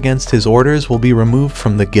goes against his orders will be removed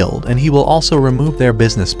from the guild, and he will also remove their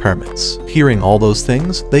business permits. Hearing all those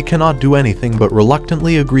things, they cannot do anything but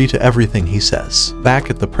reluctantly agree to everything he says. Back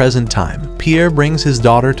at the present time, Pierre brings his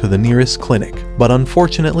daughter to the nearest clinic, but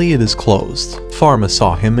unfortunately it is closed. Farma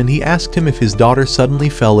saw him and he asked him if his daughter suddenly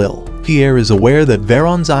fell ill. Pierre is aware that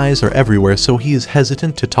Veron's eyes are everywhere, so he is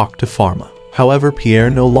hesitant to talk to Farma. However, Pierre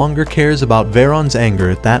no longer cares about Veron's anger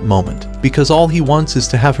at that moment, because all he wants is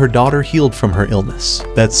to have her daughter healed from her illness.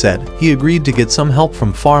 That said, he agreed to get some help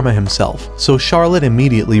from Farma himself, so Charlotte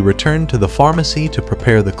immediately returned to the pharmacy to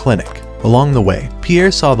prepare the clinic. Along the way,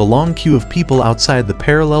 Pierre saw the long queue of people outside the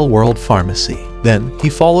parallel world pharmacy. Then, he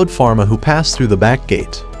followed Farma, who passed through the back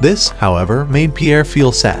gate. This, however, made Pierre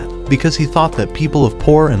feel sad, because he thought that people of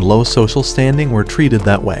poor and low social standing were treated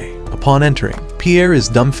that way. Upon entering, Pierre is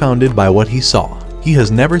dumbfounded by what he saw. He has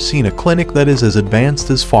never seen a clinic that is as advanced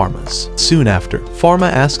as Farma's. Soon after, Farma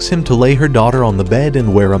asks him to lay her daughter on the bed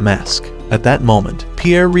and wear a mask. At that moment,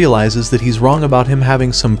 Pierre realizes that he's wrong about him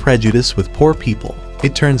having some prejudice with poor people.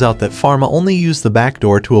 It turns out that Farma only used the back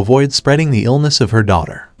door to avoid spreading the illness of her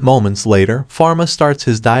daughter. Moments later, Farma starts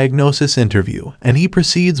his diagnosis interview, and he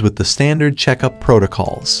proceeds with the standard checkup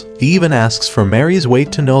protocols. He even asks for Mary's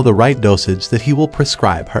weight to know the right dosage that he will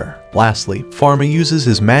prescribe her. Lastly, Farma uses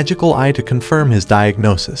his magical eye to confirm his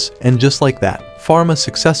diagnosis, and just like that, Farma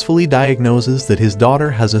successfully diagnoses that his daughter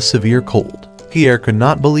has a severe cold. Pierre could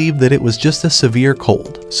not believe that it was just a severe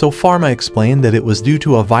cold, so Farma explained that it was due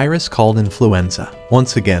to a virus called influenza.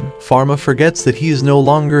 Once again, Farma forgets that he is no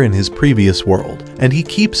longer in his previous world, and he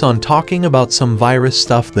keeps on talking about some virus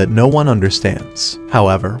stuff that no one understands.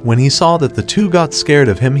 However, when he saw that the two got scared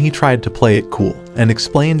of him, he tried to play it cool and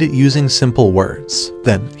explained it using simple words.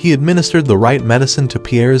 Then, he administered the right medicine to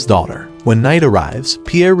Pierre's daughter. When night arrives,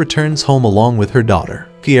 Pierre returns home along with her daughter.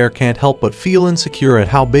 Pierre can't help but feel insecure at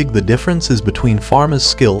how big the difference is between Farma's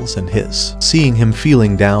skills and his. Seeing him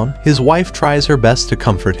feeling down, his wife tries her best to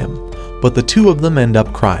comfort him, but the two of them end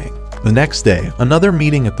up crying. The next day, another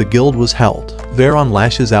meeting at the guild was held. Veron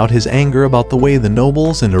lashes out his anger about the way the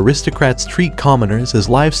nobles and aristocrats treat commoners as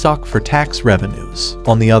livestock for tax revenues.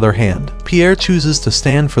 On the other hand, Pierre chooses to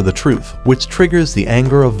stand for the truth, which triggers the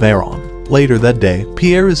anger of Veron. Later that day,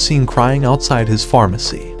 Pierre is seen crying outside his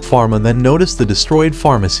pharmacy. Farma then noticed the destroyed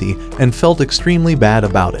pharmacy and felt extremely bad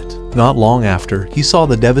about it. Not long after, he saw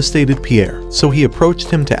the devastated Pierre, so he approached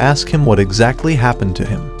him to ask him what exactly happened to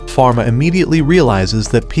him. Farma immediately realizes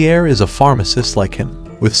that Pierre is a pharmacist like him.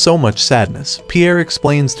 With so much sadness, Pierre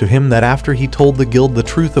explains to him that after he told the guild the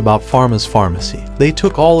truth about Farma's pharmacy, they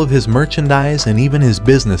took all of his merchandise and even his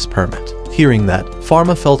business permit. Hearing that,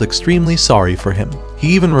 Farma felt extremely sorry for him. He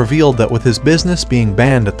even revealed that with his business being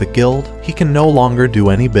banned at the guild, he can no longer do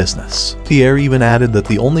any business. Pierre even added that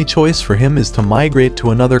the only choice for him is to migrate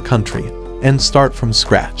to another country and start from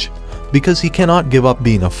scratch, because he cannot give up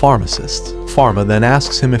being a pharmacist. Farma then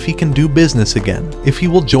asks him if he can do business again, if he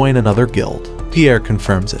will join another guild. Pierre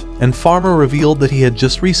confirms it, and Farma revealed that he had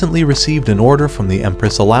just recently received an order from the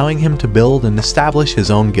Empress allowing him to build and establish his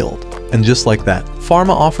own guild. And just like that,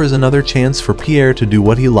 Farma offers another chance for Pierre to do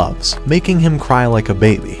what he loves, making him cry like a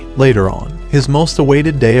baby. Later on, his most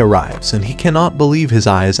awaited day arrives and he cannot believe his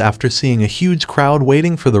eyes after seeing a huge crowd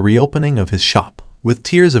waiting for the reopening of his shop. With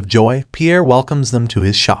tears of joy, Pierre welcomes them to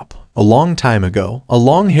his shop. A long time ago, a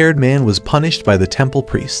long-haired man was punished by the temple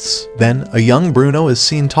priests. Then, a young Bruno is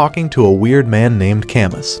seen talking to a weird man named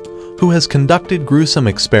Camus, who has conducted gruesome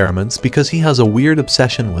experiments because he has a weird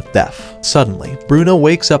obsession with death. Suddenly, Bruno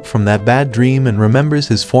wakes up from that bad dream and remembers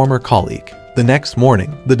his former colleague. The next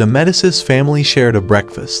morning, the de Medicis family shared a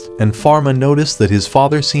breakfast, and Farma noticed that his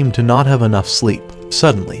father seemed to not have enough sleep.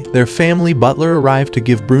 Suddenly, their family butler arrived to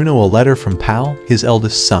give Bruno a letter from Pal, his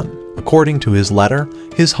eldest son. According to his letter,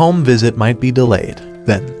 his home visit might be delayed.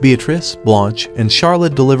 Then, Beatrice, Blanche, and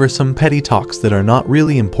Charlotte deliver some petty talks that are not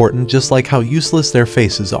really important, just like how useless their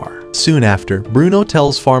faces are. Soon after, Bruno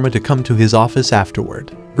tells Farma to come to his office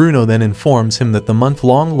afterward. Bruno then informs him that the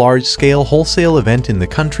month-long large-scale wholesale event in the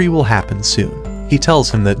country will happen soon. He tells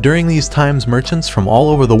him that during these times merchants from all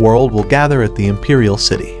over the world will gather at the Imperial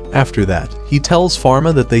City. After that, he tells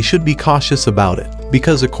Farma that they should be cautious about it,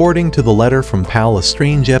 because according to the letter from Pal, a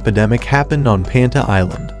strange epidemic happened on Panta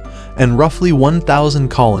Island, and roughly 1,000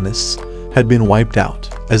 colonists had been wiped out.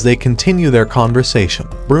 As they continue their conversation,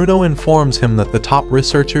 Bruno informs him that the top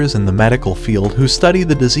researchers in the medical field who study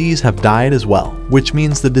the disease have died as well, which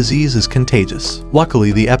means the disease is contagious.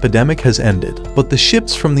 Luckily, the epidemic has ended, but the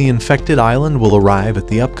ships from the infected island will arrive at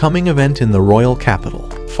the upcoming event in the royal capital.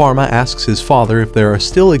 Farma asks his father if there are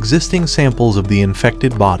still existing samples of the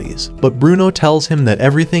infected bodies, but Bruno tells him that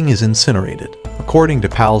everything is incinerated. According to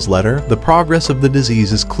Pal's letter, the progress of the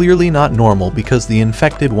disease is clearly not normal because the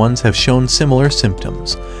infected ones have shown similar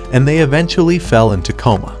symptoms, and they eventually fell into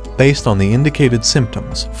coma. Based on the indicated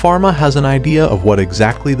symptoms, Farma has an idea of what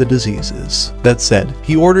exactly the disease is. That said,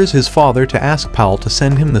 he orders his father to ask Pal to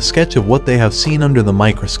send him the sketch of what they have seen under the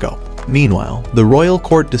microscope. Meanwhile, the royal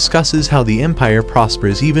court discusses how the empire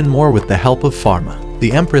prospers even more with the help of Farma.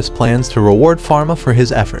 The Empress plans to reward Farma for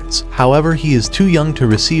his efforts, however he is too young to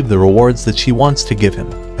receive the rewards that she wants to give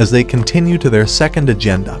him. As they continue to their second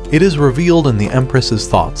agenda, it is revealed in the Empress's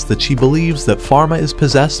thoughts that she believes that Farma is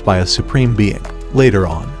possessed by a supreme being. Later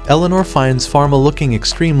on, Eleanor finds Farma looking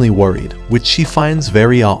extremely worried, which she finds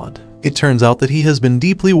very odd. It turns out that he has been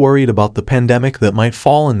deeply worried about the pandemic that might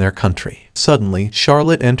fall in their country. Suddenly,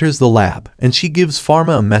 Charlotte enters the lab, and she gives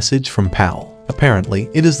Farma a message from Pal. Apparently,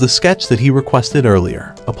 it is the sketch that he requested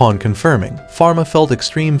earlier. Upon confirming, Farma felt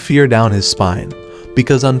extreme fear down his spine,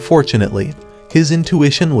 because unfortunately, his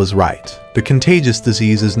intuition was right. The contagious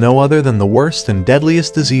disease is no other than the worst and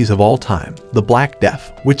deadliest disease of all time, the Black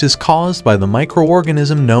Death, which is caused by the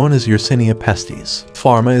microorganism known as Yersinia pestis.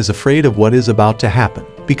 Farma is afraid of what is about to happen,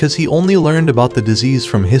 because he only learned about the disease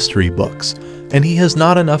from history books, and he has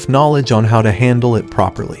not enough knowledge on how to handle it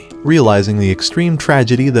properly. Realizing the extreme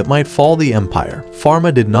tragedy that might fall the Empire,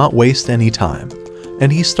 Farma did not waste any time,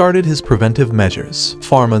 and he started his preventive measures.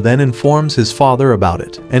 Farma then informs his father about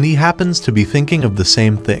it, and he happens to be thinking of the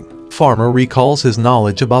same thing. Farma recalls his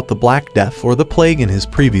knowledge about the Black Death or the plague in his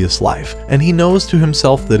previous life, and he knows to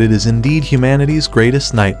himself that it is indeed humanity's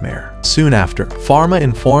greatest nightmare. Soon after, Farma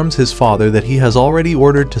informs his father that he has already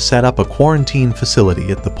ordered to set up a quarantine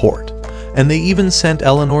facility at the port, and they even sent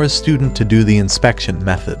Eleanor's student to do the inspection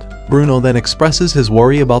method. Bruno then expresses his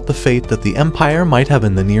worry about the fate that the Empire might have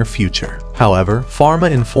in the near future. However, Farma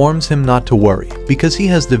informs him not to worry, because he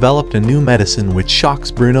has developed a new medicine which shocks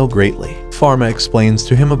Bruno greatly. Farma explains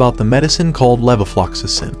to him about the medicine called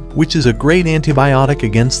levofloxacin, which is a great antibiotic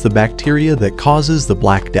against the bacteria that causes the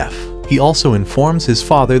Black Death. He also informs his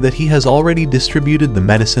father that he has already distributed the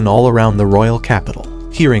medicine all around the royal capital.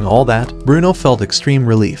 Hearing all that, Bruno felt extreme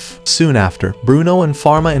relief. Soon after, Bruno and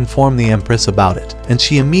Farma inform the Empress about it, and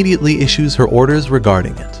she immediately issues her orders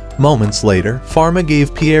regarding it. Moments later, Farma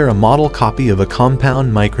gave Pierre a model copy of a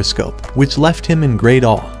compound microscope, which left him in great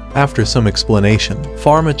awe. After some explanation,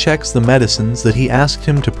 Farma checks the medicines that he asked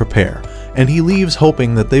him to prepare, and he leaves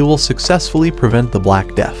hoping that they will successfully prevent the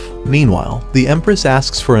Black Death. Meanwhile, the Empress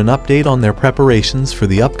asks for an update on their preparations for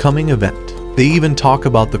the upcoming event. They even talk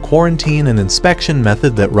about the quarantine and inspection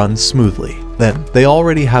method that runs smoothly. Then, they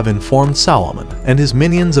already have informed Solomon and his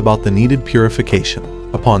minions about the needed purification.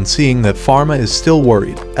 Upon seeing that Farma is still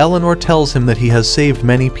worried, Eleanor tells him that he has saved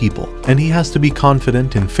many people, and he has to be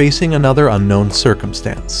confident in facing another unknown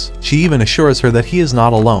circumstance. She even assures her that he is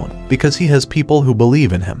not alone, because he has people who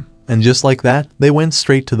believe in him. And just like that, they went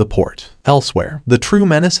straight to the port. Elsewhere, the true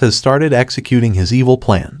menace has started executing his evil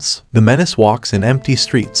plans. The menace walks in empty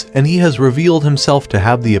streets, and he has revealed himself to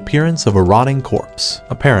have the appearance of a rotting corpse.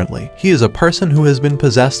 Apparently, he is a person who has been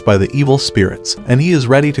possessed by the evil spirits, and he is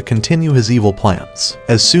ready to continue his evil plans.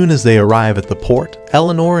 As soon as they arrive at the port,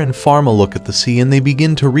 Eleanor and Farma look at the sea and they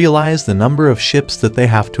begin to realize the number of ships that they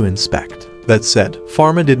have to inspect. That said,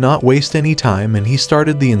 Farma did not waste any time and he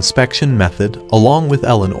started the inspection method along with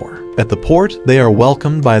Eleanor. At the port, they are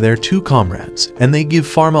welcomed by their two comrades, and they give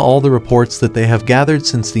Farma all the reports that they have gathered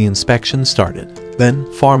since the inspection started. Then,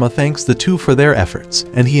 Farma thanks the two for their efforts,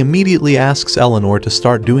 and he immediately asks Eleanor to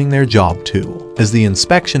start doing their job too. As the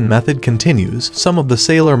inspection method continues, some of the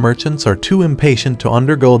sailor merchants are too impatient to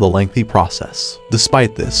undergo the lengthy process.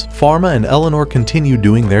 Despite this, Farma and Eleanor continue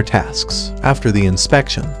doing their tasks. After the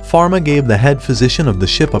inspection, Farma gave the head physician of the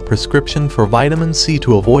ship a prescription for vitamin C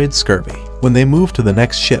to avoid scurvy. When they move to the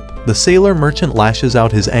next ship, the sailor merchant lashes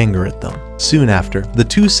out his anger at them. Soon after, the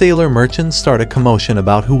two sailor merchants start a commotion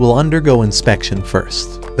about who will undergo inspection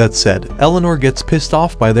first. That said, Eleanor gets pissed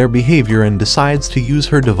off by their behavior and decides to use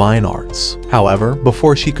her divine arts. However,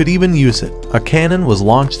 before she could even use it, a cannon was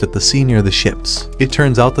launched at the sea near the ships. It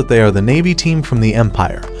turns out that they are the Navy team from the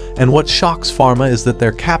Empire, and what shocks Farma is that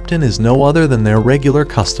their captain is no other than their regular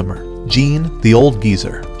customer, Jean, the old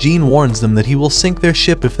geezer. Jean warns them that he will sink their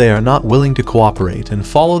ship if they are not willing to cooperate and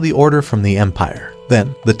follow the order from the Empire.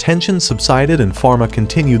 Then, the tension subsided and Farma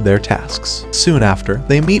continued their tasks. Soon after,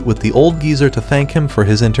 they meet with the old geezer to thank him for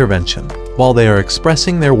his intervention. While they are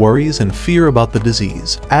expressing their worries and fear about the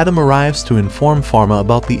disease, Adam arrives to inform Farma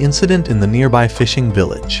about the incident in the nearby fishing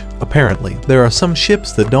village. Apparently, there are some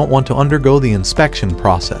ships that don't want to undergo the inspection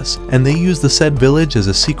process, and they use the said village as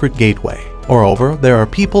a secret gateway. Moreover, there are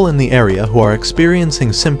people in the area who are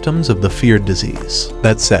experiencing symptoms of the feared disease.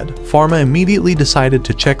 That said, Farma immediately decided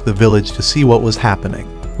to check the village to see what was happening.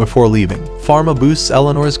 Before leaving, Farma boosts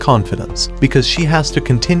Eleanor's confidence because she has to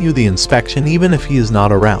continue the inspection even if he is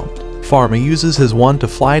not around. Farma uses his wand to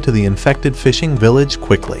fly to the infected fishing village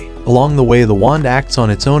quickly. Along the way, the wand acts on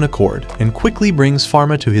its own accord and quickly brings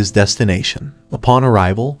Farma to his destination. Upon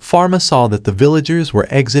arrival, Farma saw that the villagers were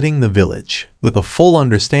exiting the village. With a full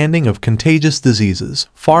understanding of contagious diseases,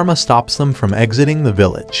 Farma stops them from exiting the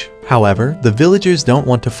village. However, the villagers don't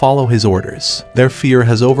want to follow his orders. Their fear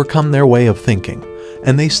has overcome their way of thinking,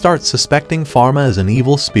 and they start suspecting Farma as an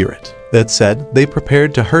evil spirit. That said, they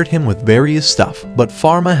prepared to hurt him with various stuff, but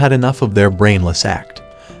Farma had enough of their brainless act,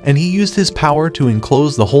 and he used his power to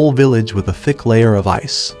enclose the whole village with a thick layer of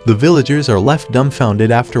ice. The villagers are left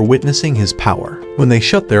dumbfounded after witnessing his power. When they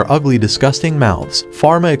shut their ugly, disgusting mouths,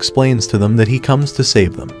 Farma explains to them that he comes to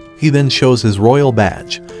save them. He then shows his royal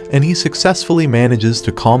badge, and he successfully manages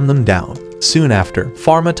to calm them down. Soon after,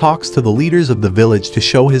 Farma talks to the leaders of the village to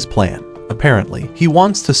show his plan. Apparently, he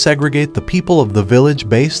wants to segregate the people of the village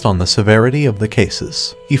based on the severity of the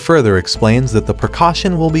cases. He further explains that the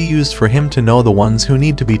precaution will be used for him to know the ones who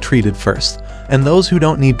need to be treated first, and those who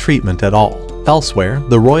don't need treatment at all. Elsewhere,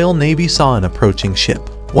 the Royal Navy saw an approaching ship.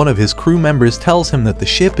 One of his crew members tells him that the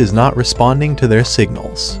ship is not responding to their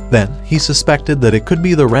signals. Then, he suspected that it could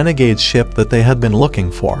be the renegade ship that they had been looking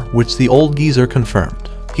for, which the old geezer confirmed.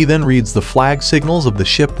 He then reads the flag signals of the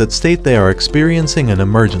ship that state they are experiencing an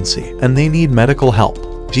emergency and they need medical help.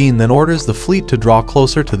 Jean then orders the fleet to draw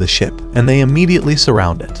closer to the ship, and they immediately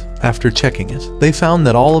surround it. After checking it, they found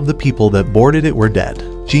that all of the people that boarded it were dead.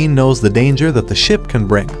 Jean knows the danger that the ship can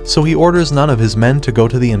bring, so he orders none of his men to go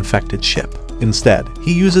to the infected ship. Instead,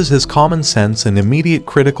 he uses his common sense and immediate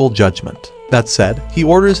critical judgment. That said, he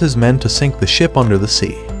orders his men to sink the ship under the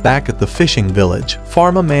sea. Back at the fishing village,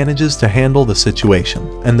 Farma manages to handle the situation,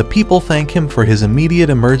 and the people thank him for his immediate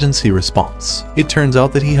emergency response. It turns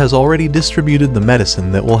out that he has already distributed the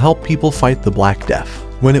medicine that will help people fight the Black Death.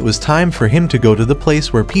 When it was time for him to go to the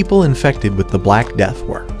place where people infected with the Black Death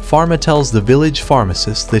were, Farma tells the village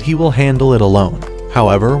pharmacist that he will handle it alone.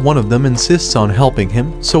 However, one of them insists on helping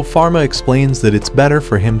him, so Farma explains that it's better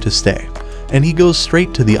for him to stay, and he goes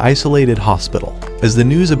straight to the isolated hospital. As the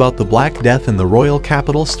news about the Black Death in the royal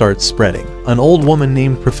capital starts spreading, an old woman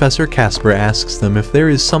named Professor Casper asks them if there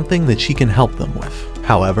is something that she can help them with.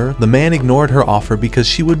 However, the man ignored her offer because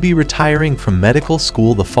she would be retiring from medical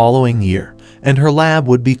school the following year, and her lab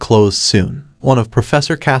would be closed soon. One of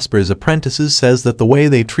Professor Casper's apprentices says that the way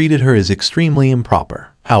they treated her is extremely improper.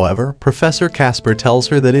 However, Professor Casper tells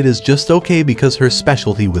her that it is just okay because her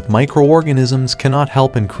specialty with microorganisms cannot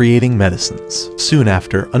help in creating medicines. Soon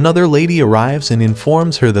after, another lady arrives and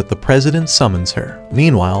informs her that the president summons her.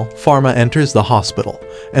 Meanwhile, Farma enters the hospital,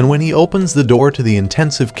 and when he opens the door to the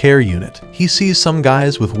intensive care unit, he sees some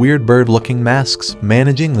guys with weird bird-looking masks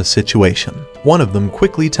managing the situation. One of them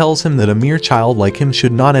quickly tells him that a mere child like him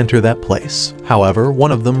should not enter that place. However,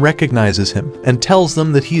 one of them recognizes him and tells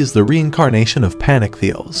them that he is the reincarnation of Panic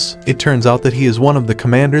Theos. It turns out that he is one of the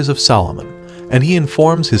commanders of Solomon, and he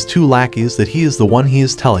informs his two lackeys that he is the one he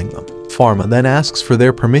is telling them. Farma then asks for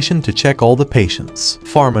their permission to check all the patients.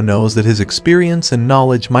 Farma knows that his experience and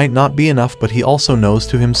knowledge might not be enough, but he also knows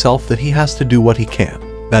to himself that he has to do what he can.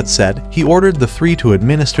 That said, he ordered the three to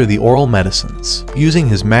administer the oral medicines. Using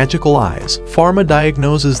his magical eyes, Farma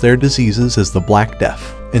diagnoses their diseases as the Black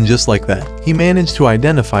Death. And just like that, he managed to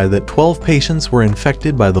identify that 12 patients were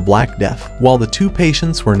infected by the Black Death, while the 2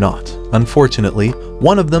 patients were not. Unfortunately,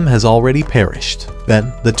 one of them has already perished.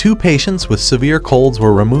 Then, the 2 patients with severe colds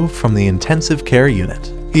were removed from the intensive care unit.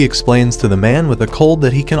 He explains to the man with a cold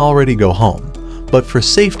that he can already go home, but for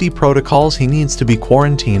safety protocols he needs to be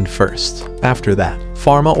quarantined first. After that,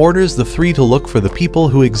 Farma orders the 3 to look for the people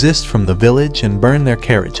who exist from the village and burn their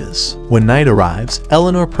carriages. When night arrives,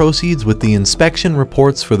 Eleanor proceeds with the inspection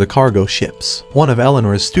reports for the cargo ships. One of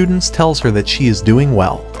Eleanor's students tells her that she is doing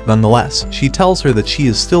well. Nonetheless, she tells her that she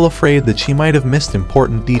is still afraid that she might have missed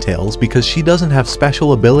important details because she doesn't have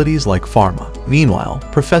special abilities like Farma. Meanwhile,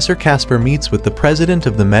 Professor Casper meets with the president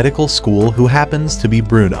of the medical school, who happens to be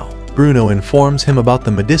Bruno. Bruno informs him about the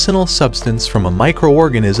medicinal substance from a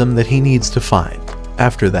microorganism that he needs to find.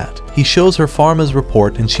 After that, he shows her Farma's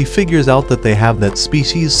report and she figures out that they have that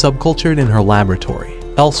species subcultured in her laboratory.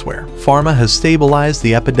 Elsewhere, Farma has stabilized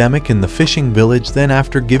the epidemic in the fishing village. Then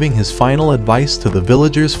after giving his final advice to the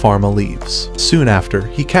villagers, Farma leaves. Soon after,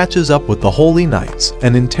 he catches up with the Holy Knights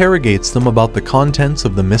and interrogates them about the contents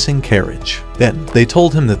of the missing carriage. Then, they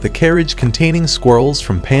told him that the carriage containing squirrels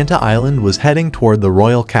from Panta Island was heading toward the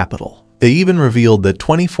royal capital. They even revealed that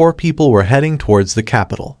 24 people were heading towards the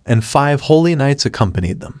capital, and 5 Holy Knights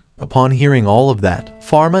accompanied them. Upon hearing all of that,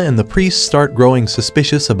 Farma and the priests start growing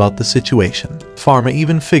suspicious about the situation. Farma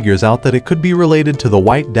even figures out that it could be related to the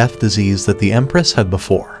White Death disease that the Empress had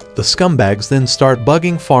before. The scumbags then start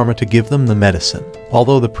bugging Farma to give them the medicine.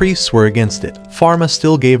 Although the priests were against it, Farma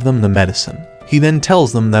still gave them the medicine. He then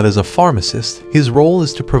tells them that as a pharmacist, his role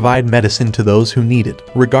is to provide medicine to those who need it,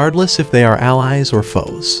 regardless if they are allies or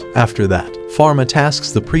foes. After that, Farma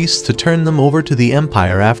tasks the priests to turn them over to the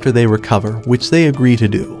Empire after they recover, which they agree to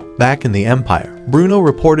do. Back in the Empire, Bruno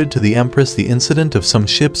reported to the Empress the incident of some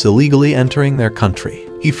ships illegally entering their country.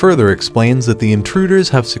 He further explains that the intruders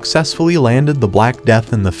have successfully landed the Black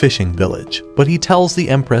Death in the fishing village, but he tells the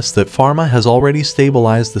Empress that Farma has already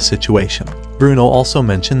stabilized the situation. Bruno also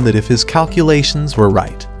mentioned that if his calculations were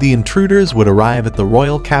right, the intruders would arrive at the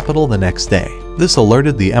royal capital the next day. This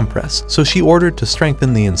alerted the Empress, so she ordered to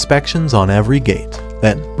strengthen the inspections on every gate.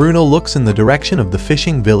 Then, Bruno looks in the direction of the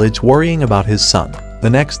fishing village, worrying about his son. The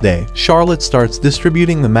next day, Charlotte starts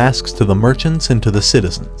distributing the masks to the merchants and to the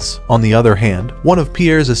citizens. On the other hand, one of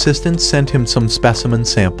Pierre's assistants sent him some specimen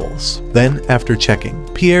samples. Then, after checking,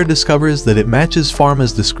 Pierre discovers that it matches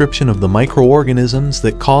Farma's description of the microorganisms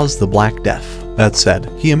that cause the Black Death. That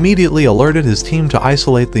said, he immediately alerted his team to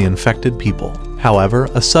isolate the infected people. However,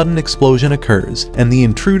 a sudden explosion occurs, and the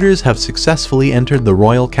intruders have successfully entered the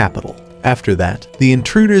royal capital. After that, the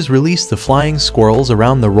intruders released the flying squirrels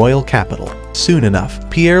around the royal capital. Soon enough,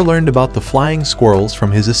 Pierre learned about the flying squirrels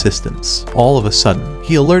from his assistants. All of a sudden,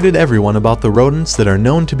 he alerted everyone about the rodents that are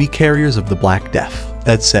known to be carriers of the Black Death.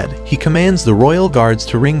 That said, he commands the royal guards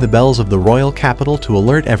to ring the bells of the royal capital to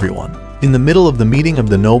alert everyone. In the middle of the meeting of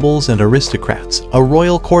the nobles and aristocrats, a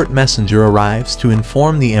royal court messenger arrives to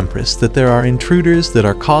inform the empress that there are intruders that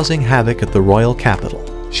are causing havoc at the royal capital.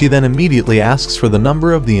 She then immediately asks for the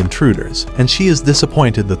number of the intruders, and she is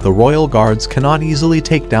disappointed that the royal guards cannot easily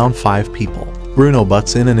take down 5 people. Bruno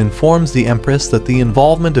butts in and informs the empress that the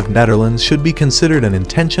involvement of Netherlands should be considered an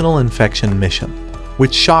intentional infection mission,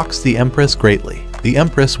 which shocks the empress greatly. The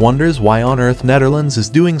empress wonders why on earth Netherlands is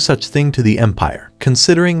doing such thing to the empire,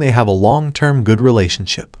 considering they have a long-term good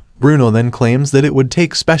relationship. Bruno then claims that it would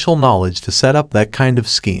take special knowledge to set up that kind of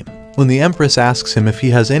scheme. When the empress asks him if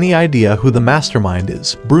he has any idea who the mastermind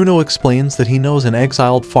is, Bruno explains that he knows an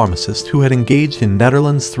exiled pharmacist who had engaged in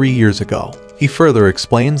Netherlands 3 years ago. He further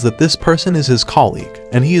explains that this person is his colleague,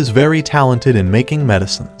 and he is very talented in making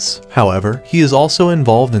medicines. However, he is also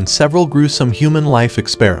involved in several gruesome human life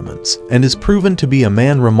experiments, and is proven to be a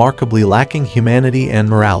man remarkably lacking humanity and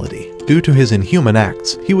morality. Due to his inhuman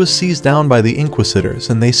acts, he was seized down by the inquisitors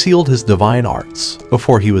and they sealed his divine arts.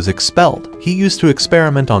 Before he was expelled, he used to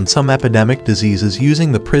experiment on some epidemic diseases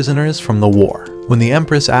using the prisoners from the war. When the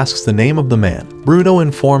empress asks the name of the man, Bruno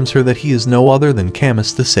informs her that he is no other than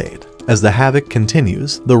Camus de Sade. As the havoc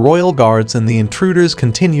continues, the royal guards and the intruders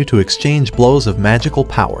continue to exchange blows of magical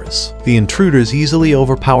powers. The intruders easily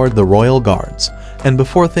overpowered the royal guards, and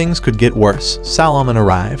before things could get worse, Salomon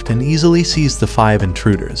arrived and easily seized the 5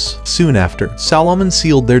 intruders. Soon after, Salomon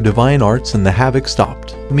sealed their divine arts and the havoc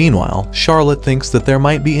stopped. Meanwhile, Charlotte thinks that there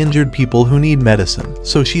might be injured people who need medicine,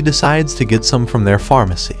 so she decides to get some from their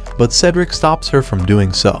pharmacy, but Cedric stops her from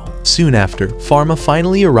doing so. Soon after, Pharma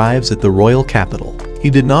finally arrives at the royal capital. He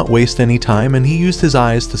did not waste any time and he used his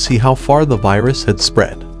eyes to see how far the virus had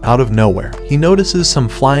spread. Out of nowhere, he notices some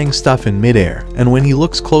flying stuff in midair, and when he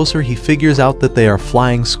looks closer he figures out that they are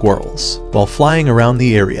flying squirrels. While flying around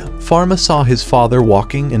the area, Pharma saw his father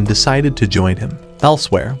walking and decided to join him.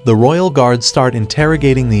 Elsewhere, the royal guards start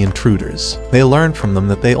interrogating the intruders. They learn from them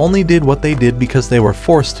that they only did what they did because they were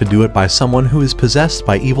forced to do it by someone who is possessed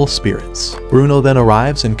by evil spirits. Bruno then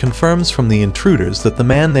arrives and confirms from the intruders that the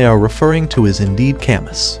man they are referring to is indeed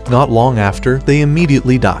Camus. Not long after, they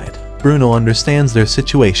immediately died. Bruno understands their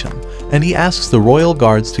situation, and he asks the royal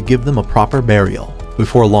guards to give them a proper burial.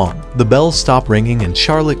 Before long, the bells stop ringing and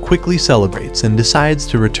Charlotte quickly celebrates and decides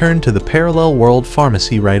to return to the parallel world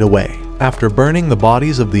pharmacy right away. After burning the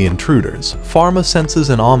bodies of the intruders, Pharma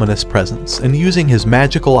senses an ominous presence, and using his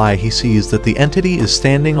magical eye he sees that the entity is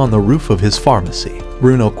standing on the roof of his pharmacy.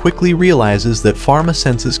 Bruno quickly realizes that Pharma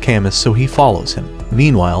senses Camus, so he follows him.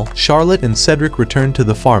 Meanwhile, Charlotte and Cedric return to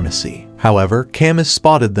the pharmacy. However, Camus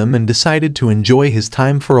spotted them and decided to enjoy his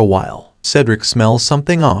time for a while. Cedric smells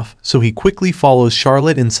something off, so he quickly follows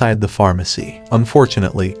Charlotte inside the pharmacy.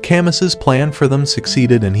 Unfortunately, Camus's plan for them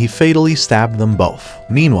succeeded and he fatally stabbed them both.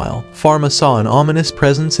 Meanwhile, Pharma saw an ominous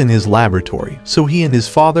presence in his laboratory, so he and his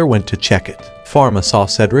father went to check it. Pharma saw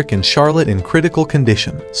Cedric and Charlotte in critical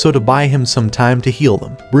condition, so to buy him some time to heal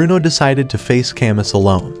them, Bruno decided to face Camus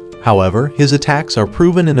alone. However, his attacks are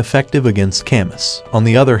proven ineffective against Camus. On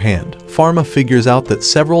the other hand, Pharma figures out that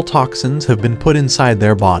several toxins have been put inside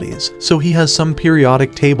their bodies, so he has some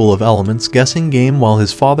periodic table of elements guessing game while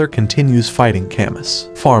his father continues fighting Camus.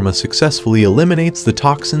 Pharma successfully eliminates the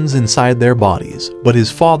toxins inside their bodies, but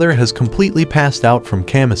his father has completely passed out from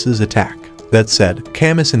Camus's attack. That said,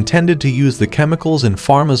 Camus intended to use the chemicals in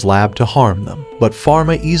Pharma's lab to harm them, but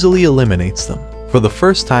Pharma easily eliminates them. For the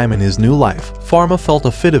first time in his new life, Pharma felt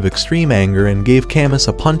a fit of extreme anger and gave Camus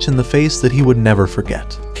a punch in the face that he would never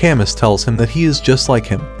forget. Camus tells him that he is just like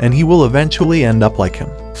him, and he will eventually end up like him.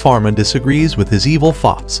 Pharma disagrees with his evil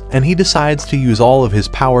thoughts, and he decides to use all of his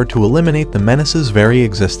power to eliminate the menace's very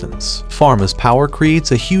existence. Pharma's power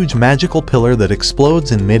creates a huge magical pillar that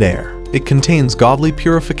explodes in midair. It contains godly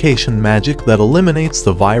purification magic that eliminates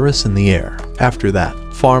the virus in the air. After that,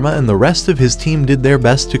 Pharma and the rest of his team did their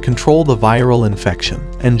best to control the viral infection,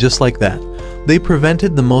 and just like that, they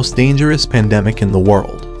prevented the most dangerous pandemic in the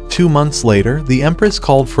world. 2 months later, the Empress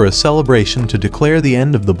called for a celebration to declare the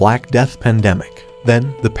end of the Black Death pandemic.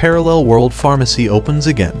 Then, the parallel world pharmacy opens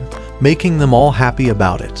again, making them all happy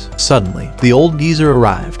about it. Suddenly, the old geezer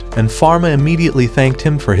arrived, and Farma immediately thanked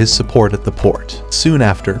him for his support at the port. Soon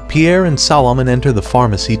after, Pierre and Solomon enter the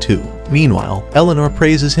pharmacy too. Meanwhile, Eleanor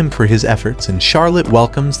praises him for his efforts and Charlotte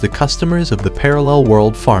welcomes the customers of the parallel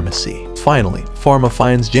world pharmacy. Finally, Farma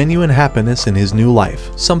finds genuine happiness in his new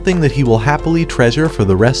life, something that he will happily treasure for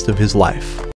the rest of his life.